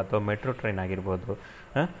ಆಗಿರ್ಬೋದು ಅಥವಾ ಮೆಟ್ರೋ ಟ್ರೈನ್ ಆಗಿರ್ಬೋದು.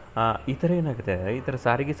 ಈ ಥರ ಏನಾಗುತ್ತೆ, ಈ ಥರ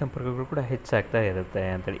ಸಾರಿಗೆ ಸಂಪರ್ಕಗಳು ಕೂಡ ಹೆಚ್ಚಾಗ್ತಾ ಇರುತ್ತೆ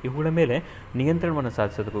ಅಂತೇಳಿ ಇವುಗಳ ಮೇಲೆ ನಿಯಂತ್ರಣವನ್ನು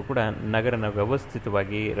ಸಾಧಿಸೋದಕ್ಕೂ ಕೂಡ ನಗರನ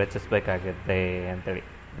ವ್ಯವಸ್ಥಿತವಾಗಿ ರಚಿಸಬೇಕಾಗುತ್ತೆ ಅಂತೇಳಿ.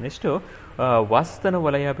 ನೆಕ್ಸ್ಟು ವಾಸಸ್ಥಾನ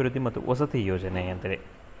ವಲಯ ಅಭಿವೃದ್ಧಿ ಮತ್ತು ವಸತಿ ಯೋಜನೆ ಅಂತೇಳಿ.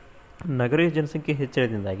 ನಗರೀಯ ಜನಸಂಖ್ಯೆ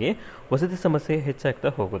ಹೆಚ್ಚಳದಿಂದಾಗಿ ವಸತಿ ಸಮಸ್ಯೆ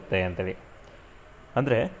ಹೆಚ್ಚಾಗ್ತಾ ಹೋಗುತ್ತೆ ಅಂತೇಳಿ.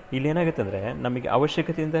 ಅಂದರೆ ಇಲ್ಲಿ ಏನಾಗುತ್ತೆ ಅಂದರೆ ನಮಗೆ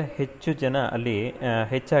ಅವಶ್ಯಕತೆಯಿಂದ ಹೆಚ್ಚು ಜನ ಅಲ್ಲಿ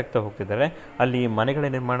ಹೆಚ್ಚಾಗ್ತಾ ಹೋಗ್ತಿದ್ದಾರೆ. ಅಲ್ಲಿ ಮನೆಗಳ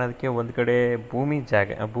ನಿರ್ಮಾಣಕ್ಕೆ ಒಂದು ಕಡೆ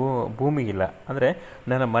ಭೂಮಿ ಇಲ್ಲ. ಅಂದರೆ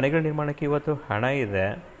ನನ್ನ ಮನೆಗಳ ನಿರ್ಮಾಣಕ್ಕೆ ಇವತ್ತು ಹಣ ಇದೆ,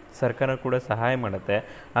 ಸರ್ಕಾರ ಕೂಡ ಸಹಾಯ ಮಾಡುತ್ತೆ,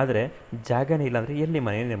 ಆದರೆ ಜಾಗನೇ ಇಲ್ಲ. ಅಂದರೆ ಎಲ್ಲಿ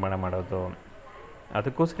ಮನೆ ನಿರ್ಮಾಣ ಮಾಡೋದು?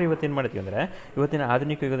 ಅದಕ್ಕೋಸ್ಕರ ಇವತ್ತೇನು ಮಾಡ್ತೀವಿ ಅಂದರೆ ಇವತ್ತಿನ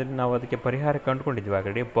ಆಧುನಿಕ ಯುಗದಲ್ಲಿ ನಾವು ಅದಕ್ಕೆ ಪರಿಹಾರ ಕಂಡುಕೊಂಡಿದ್ವಿ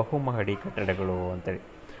ಆಗಲಿ, ಬಹುಮಹಡಿ ಕಟ್ಟಡಗಳು ಅಂತೇಳಿ.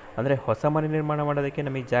 ಅಂದರೆ ಹೊಸ ಮನೆ ನಿರ್ಮಾಣ ಮಾಡೋದಕ್ಕೆ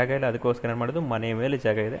ನಮಗೆ ಜಾಗ ಇಲ್ಲ, ಅದಕ್ಕೋಸ್ಕರ ಮಾಡೋದು ಮನೆಯ ಮೇಲೆ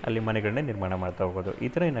ಜಾಗ ಇದೆ, ಅಲ್ಲಿ ಮನೆಗಳನ್ನೇ ನಿರ್ಮಾಣ ಮಾಡ್ತಾ ಹೋಗೋದು. ಈ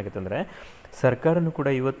ಥರ ಏನಾಗುತ್ತೆ ಅಂದರೆ ಸರ್ಕಾರನೂ ಕೂಡ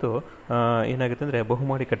ಇವತ್ತು ಏನಾಗುತ್ತೆ ಅಂದರೆ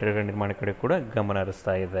ಬಹುಮಹಡಿ ಕಟ್ಟಡಗಳ ನಿರ್ಮಾಣ ಕಡೆ ಕೂಡ ಗಮನ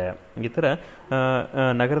ಹರಿಸ್ತಾ ಇದೆ. ಈ ಥರ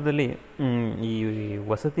ನಗರದಲ್ಲಿ ಈ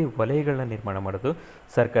ವಸತಿ ವಲಯಗಳನ್ನ ನಿರ್ಮಾಣ ಮಾಡೋದು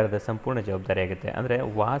ಸರ್ಕಾರದ ಸಂಪೂರ್ಣ ಜವಾಬ್ದಾರಿಯಾಗುತ್ತೆ. ಅಂದರೆ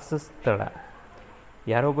ವಾಸಸ್ಥಳ,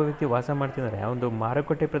 ಯಾರೋ ಒಬ್ಬ ವ್ಯಕ್ತಿ ವಾಸ ಮಾಡ್ತಿದ್ದಾರೆ, ಒಂದು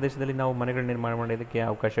ಮಾರುಕಟ್ಟೆ ಪ್ರದೇಶದಲ್ಲಿ ನಾವು ಮನೆಗಳ ನಿರ್ಮಾಣ ಮಾಡೋದಕ್ಕೆ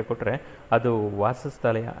ಅವಕಾಶ ಕೊಟ್ಟರೆ ಅದು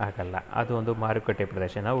ವಾಸಸ್ಥಳ ಆಗಲ್ಲ, ಅದು ಒಂದು ಮಾರುಕಟ್ಟೆ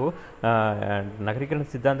ಪ್ರದೇಶ. ನಾವು ನಗರೀಕರಣ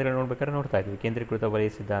ಸಿದ್ಧಾಂತಗಳನ್ನ ನೋಡ್ಬೇಕಾದ್ರೆ ನೋಡ್ತಾ ಇದ್ವಿ, ಕೇಂದ್ರೀಕೃತ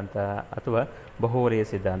ವಲಯ ಸಿದ್ಧಾಂತ ಅಥವಾ ಬಹುವಲಯ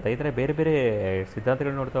ಸಿದ್ಧಾಂತ. ಈ ಥರ ಬೇರೆ ಬೇರೆ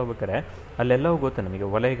ಸಿದ್ಧಾಂತಗಳು ನೋಡ್ತಾ ಹೋಗ್ಬೇಕಾದ್ರೆ ಅಲ್ಲೆಲ್ಲವೂ ಗೊತ್ತು ನಮಗೆ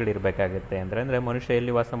ವಲಯಗಳಿರಬೇಕಾಗುತ್ತೆ. ಅಂದರೆ ಮನುಷ್ಯ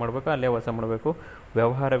ಎಲ್ಲಿ ವಾಸ ಮಾಡಬೇಕು ಅಲ್ಲೇ ವಾಸ ಮಾಡಬೇಕು,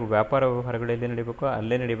 ವ್ಯಾಪಾರ ವ್ಯವಹಾರಗಳು ಎಲ್ಲಿ ನಡೀಬೇಕು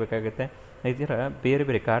ಅಲ್ಲೇ ನಡೀಬೇಕಾಗುತ್ತೆ. ಈ ಥರ ಬೇರೆ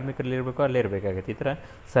ಬೇರೆ ಕಾರ್ಮಿಕರಲ್ಲಿ ಇರಬೇಕು ಅಲ್ಲೇ ಇರಬೇಕಾಗುತ್ತೆ. ಈ ಥರ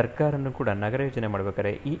ಸರ್ಕಾರನೂ ಕೂಡ ನಗರ ಯೋಜನೆ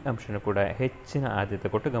ಮಾಡಬೇಕಾದ್ರೆ ಈ ಅಂಶನೂ ಕೂಡ ಹೆಚ್ಚಿನ ಆದ್ಯತೆ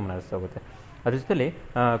ಕೊಟ್ಟು ಗಮನ ಹರಿಸ್ತಾ ಹೋಗುತ್ತೆ. ಅದ್ರ ಜೊತೆಲಿ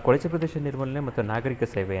ಕೊಳಚೆ ಪ್ರದೇಶ ನಿರ್ಮೂಲನೆ ಮತ್ತು ನಾಗರಿಕ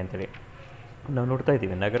ಸೇವೆ ಅಂತೇಳಿ ನಾವು ನೋಡ್ತಾ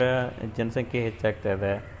ಇದ್ದೀವಿ. ನಗರ ಜನಸಂಖ್ಯೆ ಹೆಚ್ಚಾಗ್ತಾ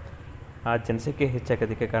ಇದೆ. ಆ ಜನಸಂಖ್ಯೆ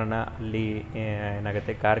ಹೆಚ್ಚಾಗೋದಕ್ಕೆ ಕಾರಣ ಅಲ್ಲಿ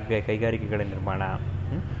ಏನಾಗುತ್ತೆ, ಕೈಗಾರಿಕೆಗಳ ನಿರ್ಮಾಣ.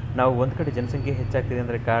 ನಾವು ಒಂದು ಕಡೆ ಜನಸಂಖ್ಯೆ ಹೆಚ್ಚಾಗ್ತಿದೆ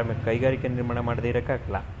ಅಂದರೆ ಕೈಗಾರಿಕೆ ನಿರ್ಮಾಣ ಮಾಡದೇ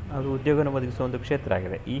ಇರೋಕ್ಕಾಗಲ್ಲ, ಅದು ಉದ್ಯೋಗನ ಒದಗಿಸುವ ಒಂದು ಕ್ಷೇತ್ರ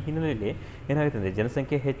ಆಗಿದೆ. ಈ ಹಿನ್ನೆಲೆಯಲ್ಲಿ ಏನಾಗುತ್ತೆ ಅಂದರೆ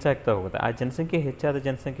ಜನಸಂಖ್ಯೆ ಹೆಚ್ಚಾಗ್ತಾ ಹೋಗುತ್ತೆ. ಆ ಹೆಚ್ಚಾದ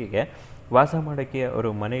ಜನಸಂಖ್ಯೆಗೆ ವಾಸ ಮಾಡೋಕ್ಕೆ ಅವರು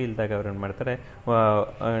ಮನೆ ಇಲ್ಲದಾಗ ಅವ್ರು ಏನು ಮಾಡ್ತಾರೆ,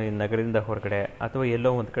 ನಗರದಿಂದ ಹೊರಗಡೆ ಅಥವಾ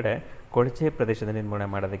ಎಲ್ಲೋ ಒಂದು ಕಡೆ ಕೊಳಚೆ ಪ್ರದೇಶದ ನಿರ್ಮಾಣ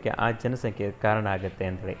ಮಾಡೋದಕ್ಕೆ ಆ ಜನಸಂಖ್ಯೆ ಕಾರಣ ಆಗುತ್ತೆ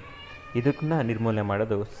ಅಂತೇಳಿ. ಇದಕ್ಕನ್ನ ನಿರ್ಮೂಲನೆ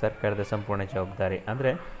ಮಾಡೋದು ಸರ್ಕಾರದ ಸಂಪೂರ್ಣ ಜವಾಬ್ದಾರಿ.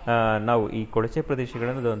 ಅಂದರೆ ನಾವು ಈ ಕೊಳಚೆ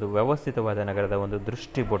ಪ್ರದೇಶಗಳನ್ನು ಒಂದು ವ್ಯವಸ್ಥಿತವಾದ ನಗರದ ಒಂದು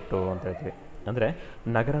ದೃಷ್ಟಿಬೊಟ್ಟು ಅಂತ ಹೇಳ್ತೀವಿ. ಅಂದರೆ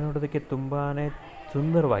ನಗರ ನೋಡೋದಕ್ಕೆ ತುಂಬಾ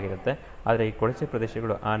ಸುಂದರವಾಗಿರುತ್ತೆ, ಆದರೆ ಈ ಕೊಳಚೆ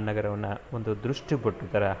ಪ್ರದೇಶಗಳು ಆ ನಗರವನ್ನು ಒಂದು ದೃಷ್ಟಿಬೊಟ್ಟು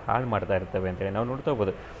ಥರ ಹಾಳು ಮಾಡ್ತಾ ಇರ್ತವೆ ಅಂತೇಳಿ ನಾವು ನೋಡ್ತಾ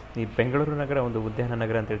ಹೋಗ್ಬೋದು. ಈ ಬೆಂಗಳೂರು ನಗರ ಒಂದು ಉದ್ಯಾನ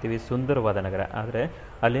ನಗರ ಅಂತ ಹೇಳ್ತೀವಿ, ಸುಂದರವಾದ ನಗರ. ಆದರೆ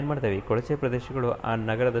ಅಲ್ಲೇನು ಮಾಡ್ತೇವೆ, ಈ ಕೊಳಚೆ ಪ್ರದೇಶಗಳು ಆ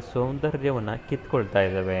ನಗರದ ಸೌಂದರ್ಯವನ್ನು ಕಿತ್ಕೊಳ್ತಾ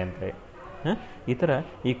ಇದ್ದಾವೆ ಅಂತೇಳಿ. ಈ ಥರ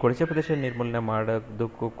ಈ ಕೊಳಚೆ ಪ್ರದೇಶ ನಿರ್ಮೂಲನೆ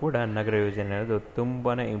ಮಾಡೋದಕ್ಕೂ ಕೂಡ ನಗರ ಯೋಜನೆ ಅನ್ನೋದು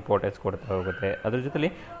ತುಂಬಾ ಇಂಪಾರ್ಟೆನ್ಸ್ ಕೊಡ್ತಾ ಹೋಗುತ್ತೆ. ಅದ್ರ ಜೊತೆಲಿ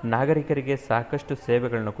ನಾಗರಿಕರಿಗೆ ಸಾಕಷ್ಟು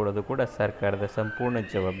ಸೇವೆಗಳನ್ನ ಕೊಡೋದು ಕೂಡ ಸರ್ಕಾರದ ಸಂಪೂರ್ಣ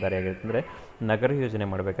ಜವಾಬ್ದಾರಿಯಾಗಿರುತ್ತೆ. ಅಂದರೆ ನಗರ ಯೋಜನೆ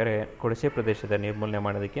ಮಾಡಬೇಕಾದ್ರೆ ಕೊಳಚೆ ಪ್ರದೇಶದ ನಿರ್ಮೂಲನೆ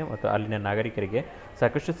ಮಾಡೋದಕ್ಕೆ ಮತ್ತು ಅಲ್ಲಿನ ನಾಗರಿಕರಿಗೆ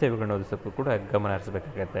ಸಾಕಷ್ಟು ಸೇವೆಗಳನ್ನ ಒದಗಿಸೋಕ್ಕೂ ಕೂಡ ಗಮನ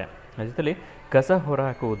ಹರಿಸಬೇಕಾಗತ್ತೆ. ಅದ್ರ ಜೊತೆಲಿ ಕಸ ಹೊರ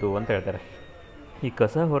ಹಾಕುವುದು ಅಂತ ಹೇಳ್ತಾರೆ. ಈ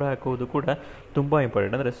ಕಸ ಹೊರ ಹಾಕುವುದು ಕೂಡ ತುಂಬ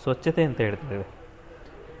ಇಂಪಾರ್ಟೆಂಟ್. ಅಂದರೆ ಸ್ವಚ್ಛತೆ ಅಂತ ಹೇಳ್ತೇವೆ.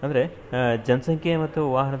 ಅಂದರೆ ಜನಸಂಖ್ಯೆ ಮತ್ತು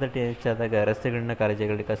ವಾಹನ ದಟ್ಟಣೆ ಹೆಚ್ಚಾದಾಗ ರಸ್ತೆಗಳನ್ನ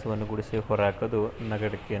ಕಾಲೇಜುಗಳಲ್ಲಿ ಕಸವನ್ನು ಗುಡಿಸಿ ಹೊರಹಾಕೋದು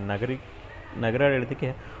ನಗರಾಡಳಿತಕ್ಕೆ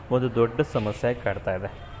ಒಂದು ದೊಡ್ಡ ಸಮಸ್ಯೆ ಕಾಡ್ತಾ ಇದೆ.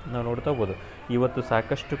 ನಾವು ನೋಡ್ತಾ ಹೋಗ್ಬೋದು, ಇವತ್ತು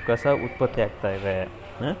ಸಾಕಷ್ಟು ಕಸ ಉತ್ಪತ್ತಿ ಆಗ್ತಾ ಇದೆ.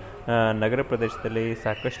 ನಗರ ಪ್ರದೇಶದಲ್ಲಿ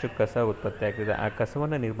ಸಾಕಷ್ಟು ಕಸ ಉತ್ಪತ್ತಿ ಆಗ್ತಿದೆ. ಆ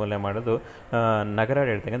ಕಸವನ್ನು ನಿರ್ಮೂಲನೆ ಮಾಡೋದು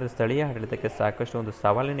ನಗರಾಡಳಿತಕ್ಕೆ, ಅಂದರೆ ಸ್ಥಳೀಯ ಆಡಳಿತಕ್ಕೆ ಸಾಕಷ್ಟು ಒಂದು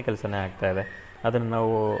ಸವಾಲಿನ ಕೆಲಸನೇ ಆಗ್ತಾ ಇದೆ. ಅದನ್ನು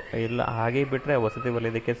ನಾವು ಇಲ್ಲ ಹಾಗೆ ಬಿಟ್ಟರೆ ವಸತಿ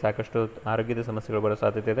ವಲಯದಕ್ಕೆ ಸಾಕಷ್ಟು ಆರೋಗ್ಯದ ಸಮಸ್ಯೆಗಳು ಬರೋ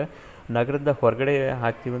ಸಾಧ್ಯತೆ ಇದೆ. ನಗರದ ಹೊರಗಡೆ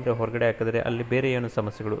ಹಾಕ್ತೀವಿ ಅಂದರೆ ಹೊರಗಡೆ ಹಾಕಿದ್ರೆ ಅಲ್ಲಿ ಬೇರೆ ಏನು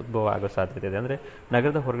ಸಮಸ್ಯೆಗಳು ಉದ್ಭವ ಆಗೋ ಸಾಧ್ಯತೆ ಇದೆ. ಅಂದರೆ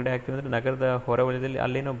ನಗರದ ಹೊರಗಡೆ ಹಾಕ್ತೀವಿ ಅಂದರೆ ನಗರದ ಹೊರ ವಲಯದಲ್ಲಿ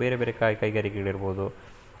ಅಲ್ಲೇನೋ ಬೇರೆ ಬೇರೆ ಕೈಗಾರಿಕೆಗಳಿರ್ಬೋದು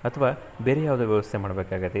ಅಥವಾ ಬೇರೆ ಯಾವುದೋ ವ್ಯವಸ್ಥೆ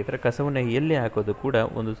ಮಾಡಬೇಕಾಗತ್ತೆ. ಈ ಥರ ಕಸವನ್ನು ಎಲ್ಲಿ ಹಾಕೋದು ಕೂಡ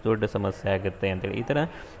ಒಂದು ದೊಡ್ಡ ಸಮಸ್ಯೆ ಆಗುತ್ತೆ ಅಂತೇಳಿ. ಈ ಥರ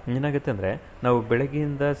ಏನಾಗುತ್ತೆ ಅಂದರೆ ನಾವು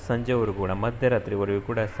ಬೆಳಗ್ಗೆಯಿಂದ ಸಂಜೆವರೆಗೂ ಕೂಡ ಮಧ್ಯರಾತ್ರಿವರೆಗೂ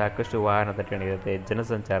ಕೂಡ ಸಾಕಷ್ಟು ವಾಹನ ದಟ್ಟಣೆ ಇರುತ್ತೆ,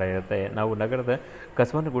 ಜನಸಂಚಾರ ಇರುತ್ತೆ. ನಾವು ನಗರದ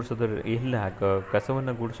ಕಸವನ್ನು ಗುಡಿಸೋದು ಎಲ್ಲಿ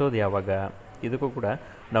ಕಸವನ್ನು ಗುಡಿಸೋದು ಯಾವಾಗ, ಇದಕ್ಕೂ ಕೂಡ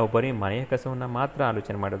ನಾವು ಬರೀ ಮನೆಯ ಕಸವನ್ನು ಮಾತ್ರ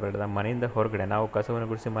ಆಲೋಚನೆ ಮಾಡಬೇಡ. ಮನೆಯಿಂದ ಹೊರಗಡೆ ನಾವು ಕಸವನ್ನು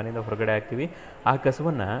ಗುಡಿಸಿ ಮನೆಯಿಂದ ಹೊರಗಡೆ ಹಾಕ್ತೀವಿ. ಆ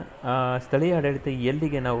ಕಸವನ್ನು ಸ್ಥಳೀಯ ಆಡಳಿತ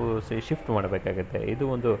ಎಲ್ಲಿಗೆ ನಾವು ಶಿಫ್ಟ್ ಮಾಡಬೇಕಾಗುತ್ತೆ. ಇದು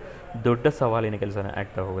ಒಂದು ದೊಡ್ಡ ಸವಾಲಿನ ಕೆಲಸನ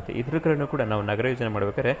ಆಗ್ತಾ ಹೋಗುತ್ತೆ. ಇದ್ರ ಕಡೆಯೂ ಕೂಡ ನಾವು ನಗರ ಯೋಜನೆ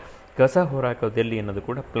ಮಾಡಬೇಕಾದ್ರೆ ಕಸ ಹೊರಹಾಕೋದು ಎಲ್ಲಿ ಅನ್ನೋದು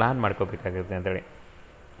ಕೂಡ ಪ್ಲ್ಯಾನ್ ಮಾಡ್ಕೋಬೇಕಾಗುತ್ತೆ ಅಂತೇಳಿ.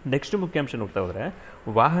 ನೆಕ್ಸ್ಟ್ ಮುಖ್ಯಾಂಶ ನೋಡ್ತಾ ಹೋದರೆ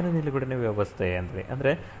ವಾಹನ ನಿಲುಗಡೆ ವ್ಯವಸ್ಥೆ ಅಂತೇಳಿ.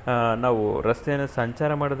 ಅಂದರೆ ನಾವು ರಸ್ತೆಯನ್ನು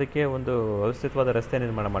ಸಂಚಾರ ಮಾಡೋದಕ್ಕೆ ಒಂದು ವ್ಯವಸ್ಥಿತವಾದ ರಸ್ತೆ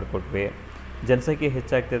ನಿರ್ಮಾಣ ಮಾಡಿಕೊಟ್ವಿ. ಜನಸಂಖ್ಯೆ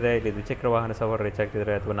ಹೆಚ್ಚಾಗ್ತಿದೆ, ಇಲ್ಲಿ ದ್ವಿಚಕ್ರ ವಾಹನ ಸವಾರರು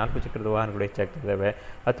ಹೆಚ್ಚಾಗ್ತಿದ್ದಾರೆ, ಅಥವಾ 4 ಚಕ್ರದ ವಾಹನಗಳು ಹೆಚ್ಚಾಗ್ತಿದ್ದಾವೆ,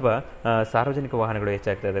 ಅಥವಾ ಸಾರ್ವಜನಿಕ ವಾಹನಗಳು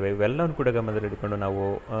ಹೆಚ್ಚಾಗ್ತಾ ಇದ್ದಾವೆ. ಇವೆಲ್ಲವನ್ನು ಕೂಡ ಗಮನದಲ್ಲಿಟ್ಟುಕೊಂಡು ನಾವು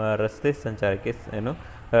ರಸ್ತೆ ಸಂಚಾರಕ್ಕೆ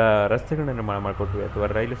ರಸ್ತೆಗಳನ್ನ ನಿರ್ಮಾಣ ಮಾಡಿಕೊಟ್ವಿ, ಅಥವಾ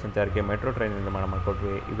ರೈಲು ಸಂಚಾರಕ್ಕೆ ಮೆಟ್ರೋ ಟ್ರೈನ್ ನಿರ್ಮಾಣ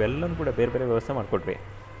ಮಾಡಿಕೊಟ್ವಿ. ಇವೆಲ್ಲವೂ ಕೂಡ ಬೇರೆ ಬೇರೆ ವ್ಯವಸ್ಥೆ ಮಾಡಿಕೊಟ್ವಿ.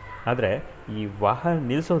 ಆದರೆ ಈ ವಾಹನ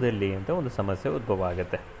ನಿಲ್ಲಿಸೋದೆಲ್ಲಿ ಅಂತ ಒಂದು ಸಮಸ್ಯೆ ಉದ್ಭವ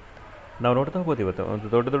ಆಗುತ್ತೆ. ನಾವು ನೋಡ್ತಾ ಹೋಗ್ಬೋದು, ಇವತ್ತು ಒಂದು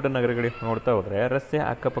ದೊಡ್ಡ ದೊಡ್ಡ ನಗರಗಳಿಗೆ ನೋಡ್ತಾ ಹೋದರೆ ರಸ್ತೆ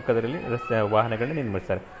ಅಕ್ಕಪಕ್ಕದಲ್ಲಿ ವಾಹನಗಳನ್ನ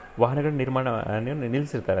ನಿರ್ಮಿಸ್ತಾರೆ, ವಾಹನಗಳ ನಿರ್ಮಾಣ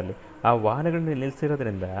ನಿಲ್ಲಿಸಿರ್ತಾರೆ. ಅಲ್ಲಿ ಆ ವಾಹನಗಳನ್ನ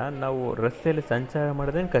ನಿಲ್ಲಿಸಿರೋದ್ರಿಂದ ನಾವು ರಸ್ತೆಯಲ್ಲಿ ಸಂಚಾರ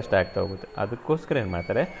ಮಾಡೋದೇನು ಕಷ್ಟ ಆಗ್ತಾ ಹೋಗುತ್ತೆ. ಅದಕ್ಕೋಸ್ಕರ ಏನು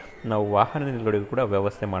ಮಾಡ್ತಾರೆ, ನಾವು ವಾಹನ ನಿಲುಗಡೆಗೂ ಕೂಡ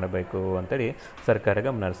ವ್ಯವಸ್ಥೆ ಮಾಡಬೇಕು ಅಂತೇಳಿ ಸರ್ಕಾರ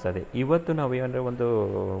ಗಮನ ಹರಿಸ್ತದೆ. ಇವತ್ತು ನಾವು ಏನಂದರೆ ಒಂದು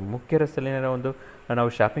ಮುಖ್ಯ ರಸ್ತೆಯಲ್ಲಿ ಏನಾರ ಒಂದು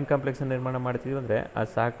ನಾವು ಶಾಪಿಂಗ್ ಕಾಂಪ್ಲೆಕ್ಸನ್ನು ನಿರ್ಮಾಣ ಮಾಡ್ತೀವಿ ಅಂದರೆ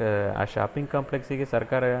ಆ ಶಾಪಿಂಗ್ ಕಾಂಪ್ಲೆಕ್ಸಿಗೆ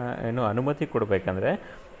ಸರ್ಕಾರ ಏನು ಅನುಮತಿ ಕೊಡಬೇಕಂದ್ರೆ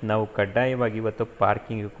ನಾವು ಕಡ್ಡಾಯವಾಗಿ ಇವತ್ತು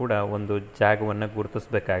ಪಾರ್ಕಿಂಗ್ ಕೂಡ ಒಂದು ಜಾಗವನ್ನು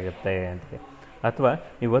ಗುರುತಿಸ್ಬೇಕಾಗತ್ತೆ ಅಂತೇಳಿ. ಅಥವಾ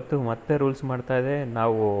ಇವತ್ತು ಮತ್ತೆ ರೂಲ್ಸ್ ಮಾಡ್ತಾ ಇದೆ,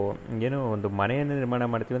 ನಾವು ಏನೋ ಒಂದು ಮನೆಯನ್ನು ನಿರ್ಮಾಣ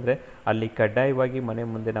ಮಾಡ್ತೀವಿ ಅಂದರೆ ಅಲ್ಲಿ ಕಡ್ಡಾಯವಾಗಿ ಮನೆ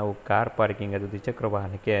ಮುಂದೆ ನಾವು ಕಾರ್ ಪಾರ್ಕಿಂಗ್, ಅದು ದ್ವಿಚಕ್ರ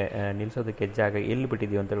ವಾಹನಕ್ಕೆ ನಿಲ್ಲಿಸೋದಕ್ಕೆ ಜಾಗ ಎಲ್ಲಿ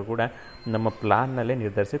ಬಿಟ್ಟಿದ್ದೀವಿ ಅಂತೇಳಿ ಕೂಡ ನಮ್ಮ ಪ್ಲಾನ್ನಲ್ಲೇ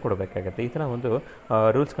ನಿರ್ಧರಿಸಿ ಕೊಡಬೇಕಾಗತ್ತೆ. ಈ ಥರ ಒಂದು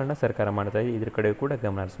ರೂಲ್ಸ್ಗಳನ್ನ ಸರ್ಕಾರ ಮಾಡ್ತಾ ಇದೆ. ಇದ್ರ ಕಡೆ ಕೂಡ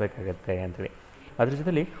ಗಮನ ಹರಿಸಬೇಕಾಗತ್ತೆ ಅಂತೇಳಿ. ಅದ್ರ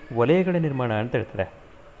ಜೊತೆಲಿ ವಲಯಗಳ ನಿರ್ಮಾಣ ಅಂತ ಹೇಳ್ತಾರೆ.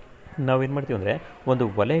 ನಾವೇನು ಮಾಡ್ತೀವಿ ಅಂದರೆ ಒಂದು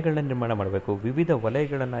ವಲಯಗಳನ್ನ ನಿರ್ಮಾಣ ಮಾಡಬೇಕು, ವಿವಿಧ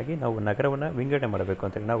ವಲಯಗಳನ್ನಾಗಿ ನಾವು ನಗರವನ್ನು ವಿಂಗಡಣೆ ಮಾಡಬೇಕು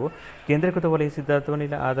ಅಂತೇಳಿ ನಾವು ಕೇಂದ್ರೀಕೃತ ವಲಯ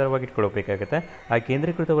ಸಿದ್ಧಾಂತವನ್ನು ಆಧಾರವಾಗಿ ಇಟ್ಕೊಳ್ಬೇಕಾಗತ್ತೆ. ಆ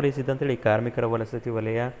ಕೇಂದ್ರೀಕೃತ ವಲಯ ಸಿದ್ಧಾಂತೇಳಿ ಕಾರ್ಮಿಕರ ವಸತಿ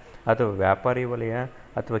ವಲಯ, ಅಥವಾ ವ್ಯಾಪಾರಿ ವಲಯ,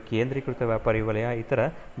 ಅಥವಾ ಕೇಂದ್ರೀಕೃತ ವ್ಯಾಪಾರಿ ವಲಯ, ಈ ಥರ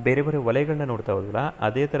ಬೇರೆ ಬೇರೆ ವಲಯಗಳನ್ನ ನೋಡ್ತಾ ಹೋದ್ವಲ್ಲ,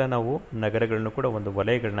 ಅದೇ ಥರ ನಾವು ನಗರಗಳನ್ನು ಕೂಡ ಒಂದು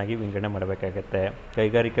ವಲಯಗಳನ್ನಾಗಿ ವಿಂಗಡಣೆ ಮಾಡಬೇಕಾಗತ್ತೆ.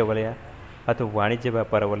 ಕೈಗಾರಿಕಾ ವಲಯ, ಅಥವಾ ವಾಣಿಜ್ಯ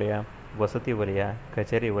ವ್ಯಾಪಾರ ವಲಯ, ವಸತಿ ವಲಯ,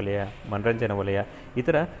 ಕಚೇರಿ ವಲಯ, ಮನರಂಜನಾ ವಲಯ, ಈ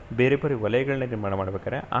ಥರ ಬೇರೆ ಬೇರೆ ವಲಯಗಳನ್ನ ನಿರ್ಮಾಣ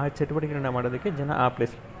ಮಾಡ್ಬೇಕಾದ್ರೆ ಆ ಚಟುವಟಿಕೆಗಳನ್ನ ಮಾಡೋದಕ್ಕೆ ಜನ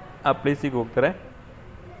ಆ ಪ್ಲೇಸಿಗೆ ಹೋಗ್ತಾರೆ,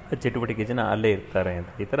 ಚಟುವಟಿಕೆ ಜನ ಅಲ್ಲೇ ಇರ್ತಾರೆ ಅಂತ.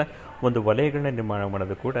 ಈ ಥರ ಒಂದು ವಲಯಗಳನ್ನ ನಿರ್ಮಾಣ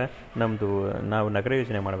ಮಾಡೋದು ಕೂಡ ನಾವು ನಗರ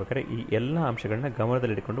ಯೋಜನೆ ಮಾಡಬೇಕಾದ್ರೆ ಈ ಎಲ್ಲ ಅಂಶಗಳನ್ನ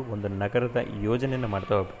ಗಮನದಲ್ಲಿಟ್ಟುಕೊಂಡು ಒಂದು ನಗರದ ಯೋಜನೆಯನ್ನು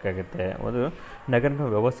ಮಾಡ್ತಾ ಹೋಗಬೇಕಾಗುತ್ತೆ. ಒಂದು ನಗರನ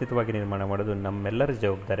ವ್ಯವಸ್ಥಿತವಾಗಿ ನಿರ್ಮಾಣ ಮಾಡೋದು ನಮ್ಮೆಲ್ಲರ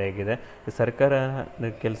ಜವಾಬ್ದಾರಿಯಾಗಿದೆ. ಸರ್ಕಾರ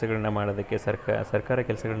ಕೆಲಸಗಳನ್ನ ಮಾಡೋದಕ್ಕೆ ಸರ್ಕಾರ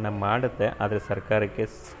ಕೆಲಸಗಳನ್ನ ಮಾಡುತ್ತೆ, ಆದರೆ ಸರ್ಕಾರಕ್ಕೆ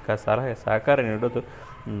ಸಹಕಾರ ನೀಡೋದು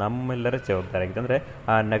ನಮ್ಮೆಲ್ಲರ ಜವಾಬ್ದಾರಿಯಾಗಿದೆ, ಅಂದರೆ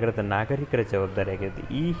ಆ ನಗರದ ನಾಗರಿಕರ ಜವಾಬ್ದಾರಿಯಾಗಿದೆ.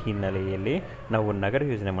 ಈ ಹಿನ್ನೆಲೆಯಲ್ಲಿ ನಾವು ನಗರ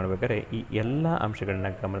ಯೋಜನೆ ಮಾಡಬೇಕಾದ್ರೆ ಈ ಎಲ್ಲ ಅಂಶಗಳನ್ನ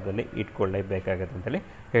ಗಮನದಲ್ಲಿ ಇಟ್ಕೊಳ್ಳೇಬೇಕಾಗತ್ತೆ ಅಂತೇಳಿ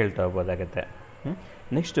ಹೇಳ್ತಾ ಹೋಗ್ಬೋದಾಗತ್ತೆ.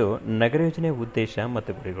 ನೆಕ್ಸ್ಟು ನಗರ ಯೋಜನೆಯ ಉದ್ದೇಶ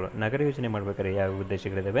ಮತ್ತು ಗುರಿಗಳು. ನಗರ ಯೋಜನೆ ಮಾಡಬೇಕಾದ್ರೆ ಯಾವ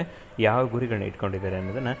ಉದ್ದೇಶಗಳಿದ್ದಾವೆ, ಯಾವ ಗುರಿಗಳನ್ನ ಇಟ್ಕೊಂಡಿದ್ದಾರೆ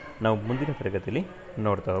ಅನ್ನೋದನ್ನು ನಾವು ಮುಂದಿನ ತರಗತಿಯಲ್ಲಿ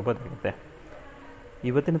ನೋಡ್ತಾ ಹೋಗ್ಬೋದಾಗುತ್ತೆ.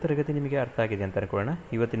 ಇವತ್ತಿನ ತರಗತಿ ನಿಮಗೆ ಅರ್ಥ ಆಗಿದೆ ಅಂತ ಅನ್ಕೊಳ್ಳೋಣ.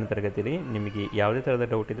 ಇವತ್ತಿನ ತರಗತಿಯಲ್ಲಿ ನಿಮಗೆ ಯಾವುದೇ ಥರದ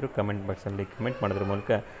ಡೌಟ್ ಇದ್ದರೂ ಕಮೆಂಟ್ ಬಾಕ್ಸಲ್ಲಿ ಕಮೆಂಟ್ ಮಾಡೋದ್ರ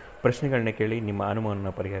ಮೂಲಕ ಪ್ರಶ್ನೆಗಳನ್ನ ಕೇಳಿ ನಿಮ್ಮ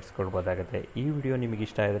ಅನುಮಾನವನ್ನು ಪರಿಹರಿಸ್ಕೊಳ್ಬೋದಾಗುತ್ತೆ. ಈ ವಿಡಿಯೋ ನಿಮಗೆ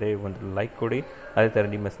ಇಷ್ಟ ಆದರೆ ಒಂದು ಲೈಕ್ ಕೊಡಿ. ಅದೇ ಥರ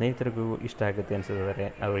ನಿಮ್ಮ ಸ್ನೇಹಿತರಿಗೂ ಇಷ್ಟ ಆಗುತ್ತೆ ಅನಿಸಿದರೆ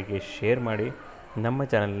ಅವರಿಗೆ ಶೇರ್ ಮಾಡಿ. ನಮ್ಮ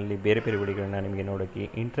ಚಾನಲಲ್ಲಿ ಬೇರೆ ಬೇರೆ ವಿಡಿಯೋಗಳನ್ನ ನಿಮಗೆ ನೋಡೋಕ್ಕೆ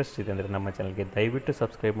ಇಂಟ್ರೆಸ್ಟ್ ಇದೆ ಅಂದರೆ ನಮ್ಮ ಚಾನಲ್ಗೆ ದಯವಿಟ್ಟು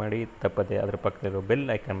ಸಬ್ಸ್ಕ್ರೈಬ್ ಮಾಡಿ. ತಪ್ಪದೆ ಅದರ ಪಕ್ಕದಲ್ಲಿರೋ ಬೆಲ್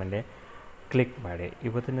ಐಕಾನ್ ಮೇಲೆ ಕ್ಲಿಕ್ ಮಾಡಿ.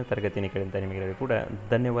 ಇವತ್ತಿನ ತರಗತಿನ ಕೇಳಿದಂಥ ನಿಮಗೆ ಕೂಡ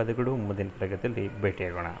ಧನ್ಯವಾದಗಳು. ಮುಂದಿನ ತರಗತಿಯಲ್ಲಿ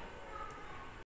ಭೇಟಿಯಾಗೋಣ.